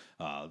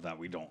that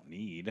we don't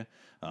need.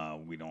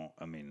 We don't.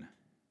 I mean,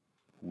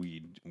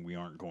 we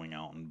aren't going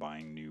out and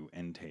buying new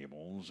end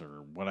tables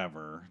or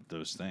whatever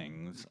those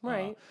things.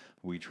 Right.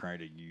 We try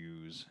to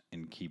use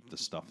and keep the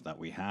stuff that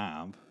we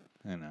have,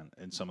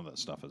 and some of that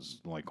stuff is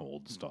like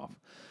old stuff.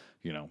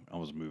 You know, I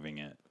was moving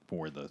it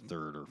for the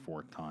third or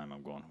fourth time.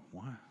 I'm going,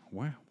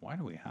 why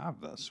do we have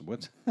this?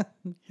 What's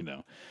you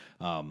know.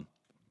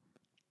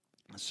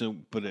 So,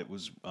 but it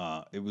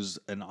was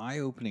an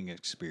eye-opening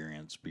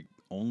experience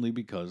only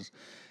because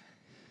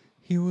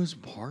he was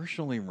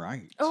partially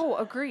right. Oh,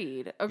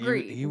 agreed.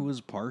 He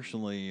was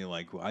partially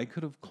like, I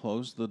could have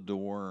closed the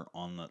door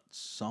on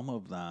some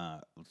of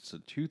that, so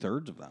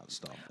 2/3 of that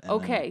stuff. And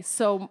Okay,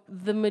 so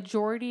the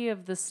majority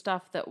of the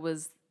stuff that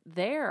was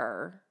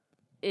there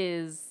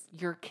is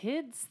your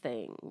kids'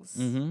 things.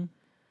 Mm-hmm.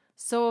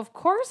 So of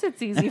course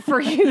it's easy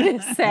for you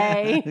to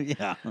say,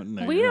 yeah,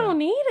 no, we you're don't right.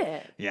 need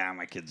it. Yeah,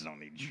 my kids don't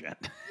need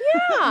shit.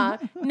 Yeah.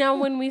 Now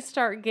when we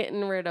start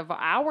getting rid of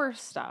our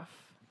stuff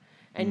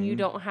and you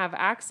don't have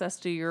access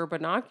to your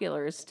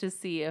binoculars to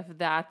see if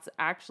that's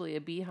actually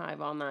a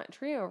beehive on that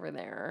tree over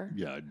there.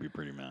 Yeah, I'd be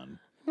pretty mad.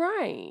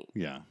 Right.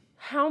 Yeah.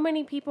 How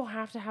many people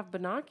have to have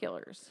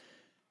binoculars?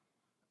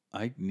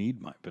 I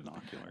need my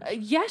binoculars.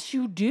 Yes,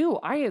 you do.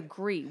 I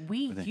agree.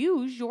 We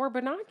use your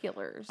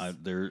binoculars.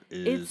 There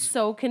It's is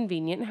so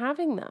convenient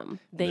having them.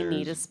 They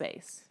need a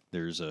space.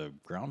 there's a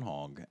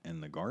groundhog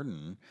in the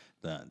garden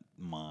that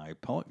my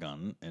pellet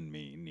gun and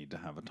me need to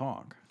have a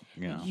talk.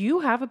 You know, You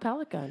have a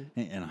pellet gun.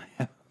 and I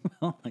have a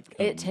pellet gun.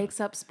 It takes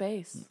up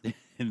space.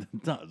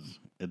 It does.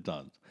 It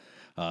does.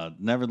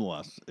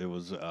 Nevertheless, it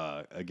was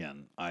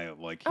again. I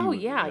like. Oh,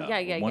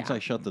 yeah. Once I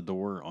shut the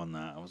door on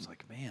that, I was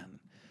like, man,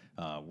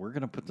 we're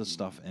gonna put this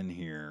stuff in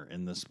here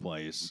in this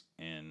place,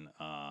 and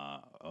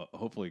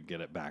hopefully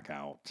get it back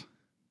out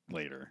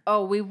later.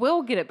 Oh, we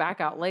will get it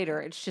back out later.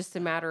 It's just a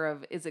matter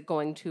of, is it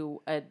going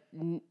to a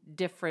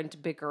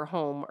different, bigger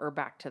home or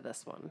back to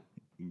this one?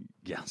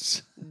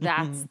 Yes.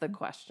 That's the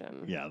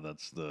question. Yeah,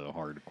 that's the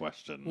hard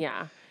question.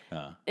 Yeah.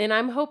 And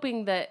I'm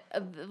hoping that,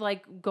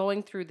 like,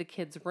 going through the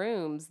kids'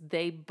 rooms,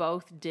 they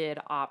both did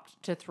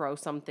opt to throw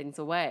some things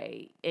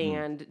away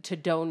and to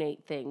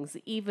donate things,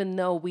 even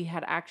though we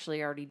had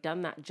actually already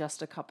done that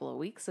just a couple of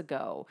weeks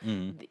ago.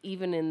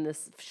 Even in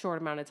this short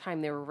amount of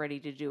time, they were ready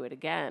to do it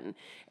again.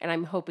 And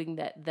I'm hoping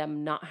that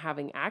them not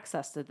having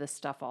access to this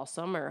stuff all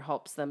summer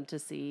helps them to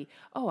see,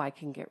 oh, I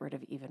can get rid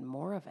of even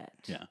more of it.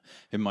 Yeah.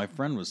 And my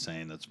friend was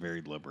saying that's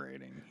very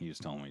liberating. He was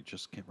telling me,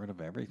 just get rid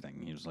of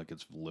everything. He was like,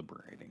 it's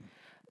liberating.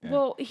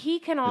 Well, he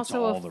can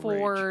also all the rage.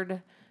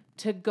 afford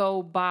to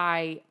go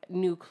buy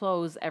new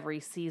clothes every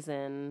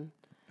season.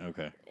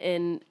 Okay.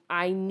 And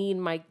I need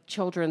my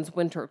children's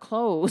winter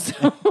clothes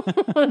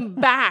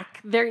back.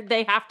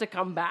 They have to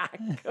come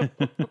back.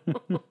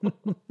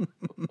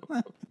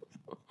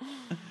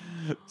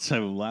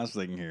 So last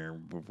thing here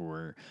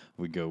before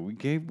we go,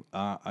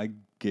 I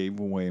gave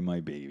away my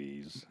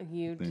babies.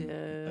 You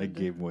did. I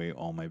gave away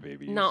all my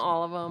babies. Not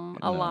all of them.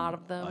 A No, lot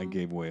of them. I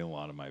gave away a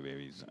lot of my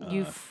babies.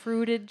 You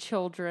fruited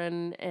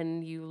children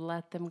and you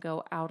let them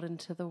go out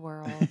into the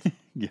world.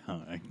 Yeah,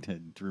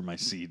 threw my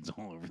seeds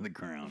all over the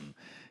ground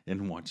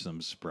and watched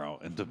them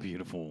sprout into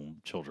beautiful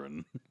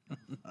children.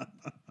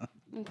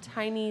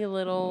 Tiny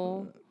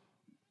little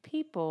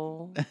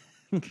people.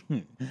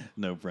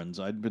 No, friends,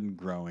 I'd been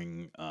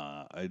growing,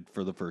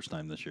 for the first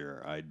time this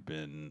year, I'd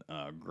been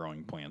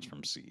growing plants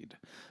from seed.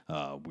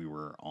 We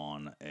were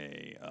on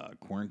a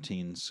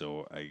quarantine,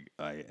 so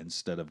I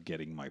instead of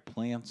getting my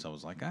plants, I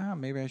was like,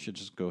 maybe I should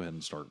just go ahead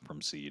and start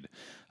from seed.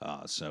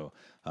 So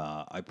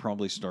I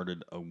probably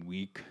started a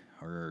week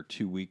or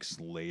 2 weeks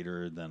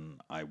later than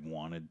I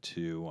wanted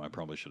to. I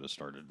probably should have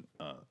started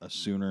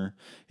sooner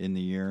in the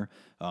year.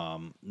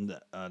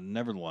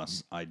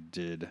 Nevertheless, I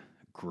did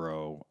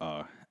grow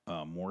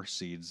more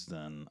seeds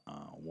than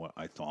what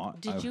I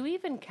thought. Did you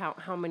even count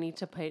how many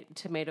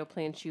tomato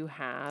plants you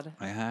had?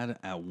 I had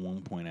at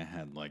one point I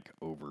had like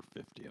over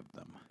 50 of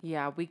them.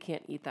 Yeah, we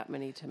can't eat that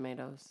many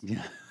tomatoes.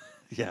 Yeah.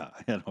 Yeah,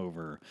 I had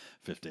over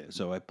 50.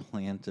 So I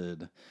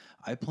planted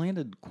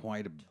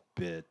quite a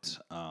bit.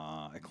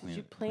 Did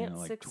you plant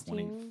like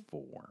 16?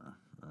 24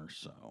 or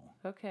so.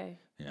 Okay.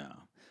 Yeah.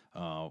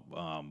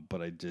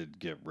 But I did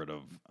get rid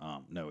of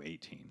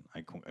 18.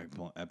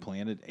 I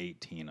planted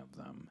 18 of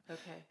them.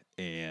 Okay.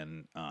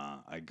 And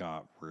I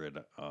got rid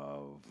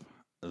of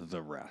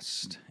the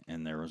rest,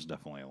 and there was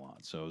definitely a lot.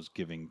 So I was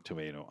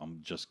I'm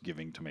just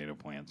giving tomato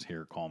plants.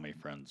 Here, call me,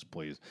 friends,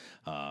 please.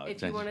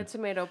 If you want a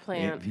tomato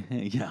plant,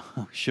 yeah,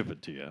 I'll ship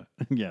it to you.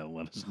 Yeah,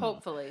 let us know.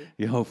 hopefully.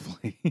 Yeah,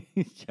 hopefully.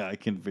 Yeah, I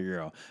can figure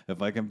out.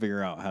 If I can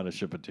figure out how to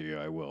ship it to you,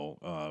 I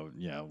will.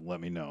 Yeah, let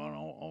me know, and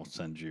I'll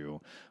send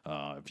you.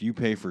 If you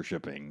pay for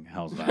shipping,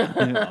 how's that?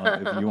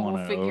 If you want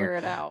We'll figure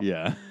it out.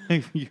 Yeah,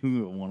 if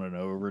you want an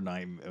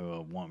overnight,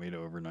 want me to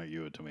overnight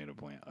you a tomato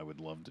plant, I would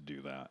love to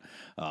do that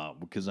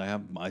because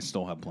I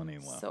still have plenty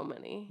left. So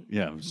many.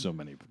 Yeah, so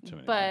many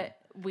tomatoes. But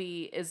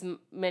as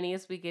many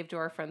as we gave to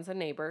our friends and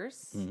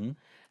neighbors,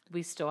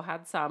 we still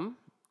had some.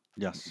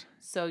 Yes.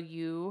 So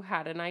you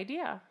had an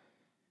idea.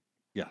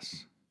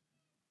 Yes.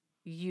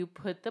 You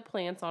put the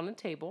plants on a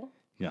table.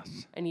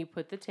 Yes. And you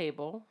put the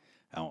table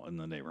out in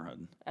the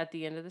neighborhood. At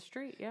the end of the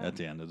street, yeah. At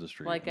the end of the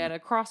street. Like at a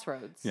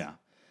crossroads. Yeah.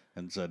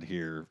 And said,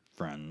 here,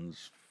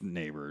 friends,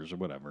 neighbors, or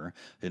whatever.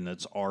 And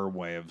it's our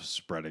way of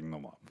spreading the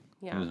love.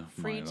 Yeah.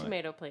 Free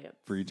tomato plants.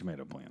 Free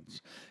tomato plants.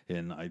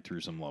 And I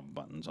threw some love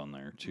buttons on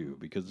there, too.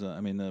 Because,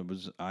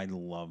 I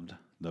loved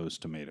those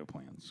tomato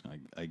plants.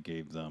 I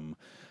gave them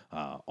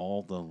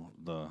all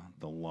the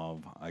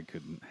love I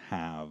could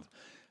have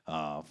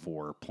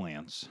for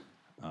plants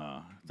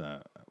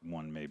that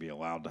one may be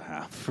allowed to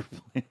have for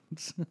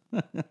plants.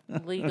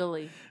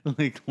 Legally.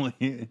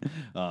 Legally.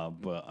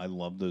 But I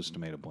love those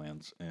tomato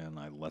plants, and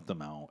I let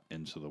them out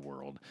into the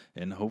world.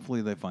 And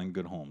hopefully they find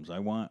good homes.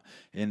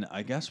 And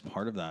I guess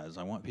part of that is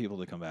I want people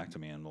to come back to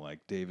me and be like,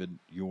 David,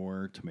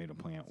 your tomato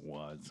plant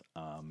was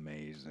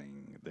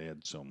amazing. They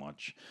had so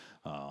much,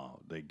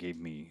 they gave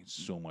me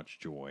so much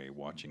joy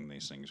watching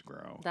these things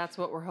grow. That's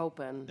what we're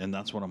hoping. And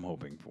that's what I'm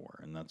hoping for.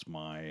 And that's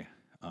my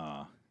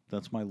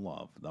That's my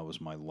love. That was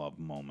my love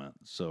moment.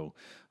 So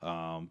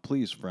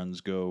please,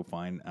 friends, go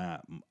find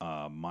at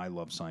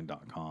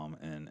mylovesign.com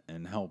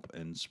and help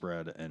and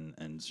spread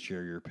and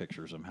share your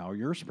pictures of how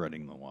you're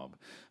spreading the love,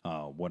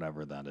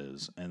 whatever that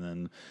is. And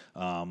then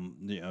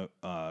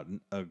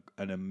an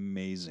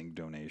amazing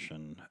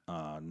donation,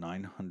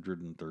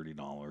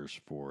 $930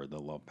 for the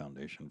Love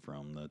Foundation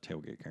from the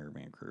Tailgate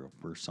Caravan Crew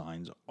for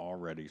signs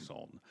already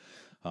sold.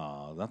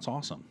 That's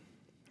awesome.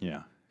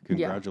 Yeah.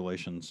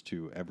 Congratulations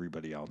to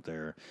everybody out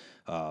there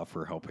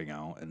for helping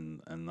out,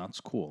 and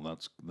that's cool.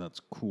 That's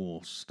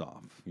cool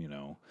stuff, you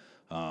know.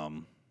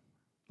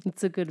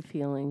 It's a good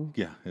feeling.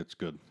 Yeah, it's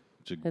good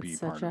to be It's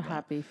part such of a that.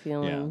 happy Yeah,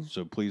 feeling.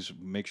 so please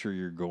make sure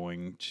you're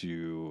going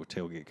to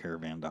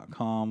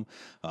tailgatecaravan.com,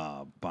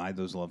 buy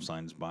those love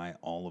signs, buy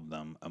all of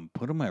them, and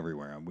put them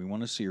everywhere. We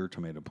want to see your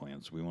tomato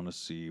plants. We want to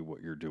see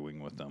what you're doing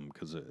with them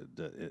because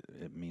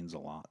it means a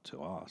lot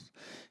to us.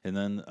 And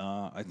then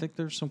I think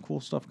there's some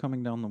cool stuff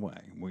coming down the way.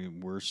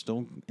 We're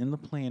still in the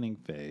planning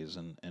phase,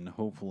 and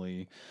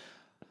hopefully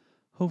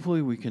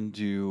we can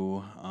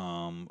do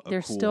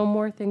There's still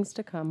more things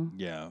to come.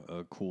 yeah,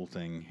 a cool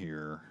thing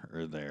here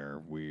or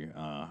there. We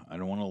I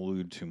don't want to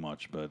allude too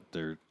much, but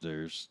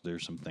there's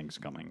some things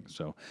coming.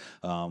 So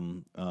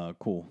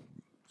cool.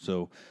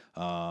 So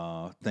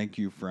thank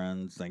you,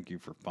 friends. Thank you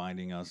for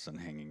finding us and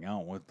hanging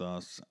out with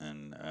us,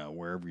 and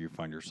wherever you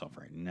find yourself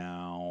right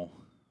now,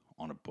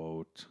 on a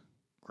boat,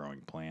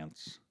 growing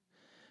plants.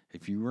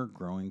 If you are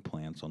growing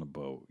plants on a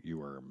boat,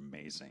 you are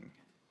amazing.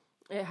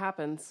 It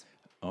happens.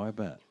 Oh, I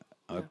bet.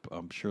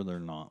 I'm sure they're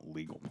not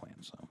legal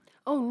plants though.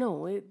 Oh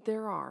no,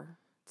 there are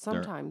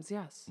sometimes.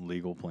 Yes.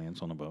 Legal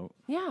plants on a boat.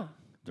 Yeah.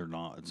 They're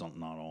not. It's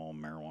not all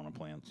marijuana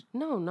plants.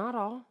 No, not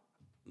all.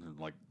 They're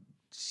like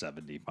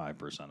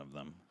 75% of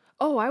them.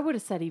 Oh, I would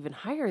have said even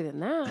higher than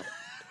that.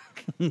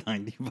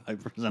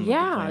 95% of the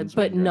Yeah, plants.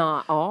 but make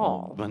not Oh,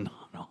 all. but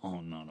not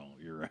all. Not all.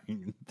 You're right.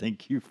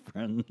 Thank you,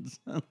 friends.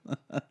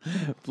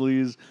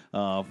 Please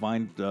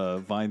find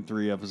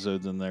 3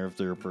 episodes in there if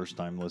they're first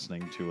time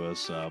listening to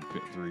us.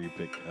 Pick 3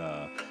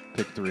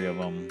 of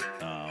them.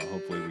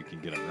 Hopefully we can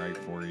get it right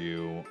for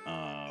you.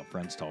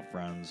 Friends tell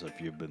friends.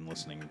 If you've been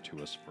listening to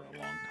us for a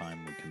long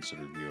time, we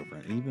consider you a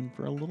friend. Even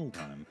for a little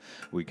time,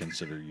 we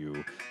consider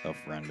you a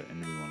friend,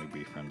 and we want to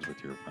be friends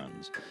with your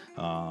friends.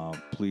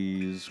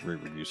 Please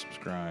rate, review,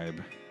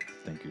 subscribe.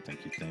 Thank you,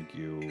 thank you, thank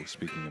you.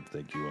 Speaking of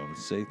thank you, I would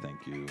say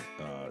thank you.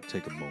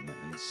 Take a moment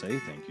and say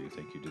thank you.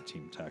 Thank you to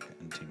Team Tech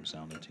and Team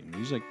Sound and Team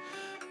Music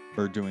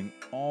for doing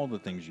all the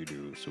things you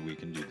do so we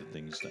can do the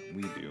things that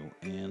we do.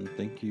 And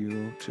thank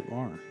you to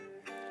R.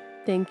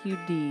 Thank you,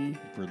 D,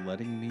 for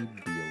letting me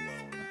be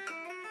alone.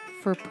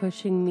 for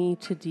pushing me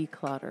to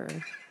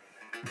declutter.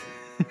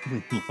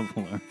 We love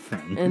all our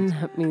friends. And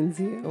that means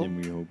you.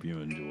 And we hope you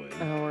enjoy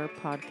Our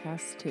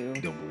podcast, too.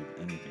 Don't believe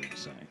anything you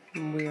say.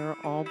 We are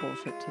all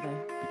bullshit today.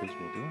 Because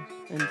we'll do it.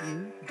 And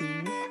you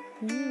be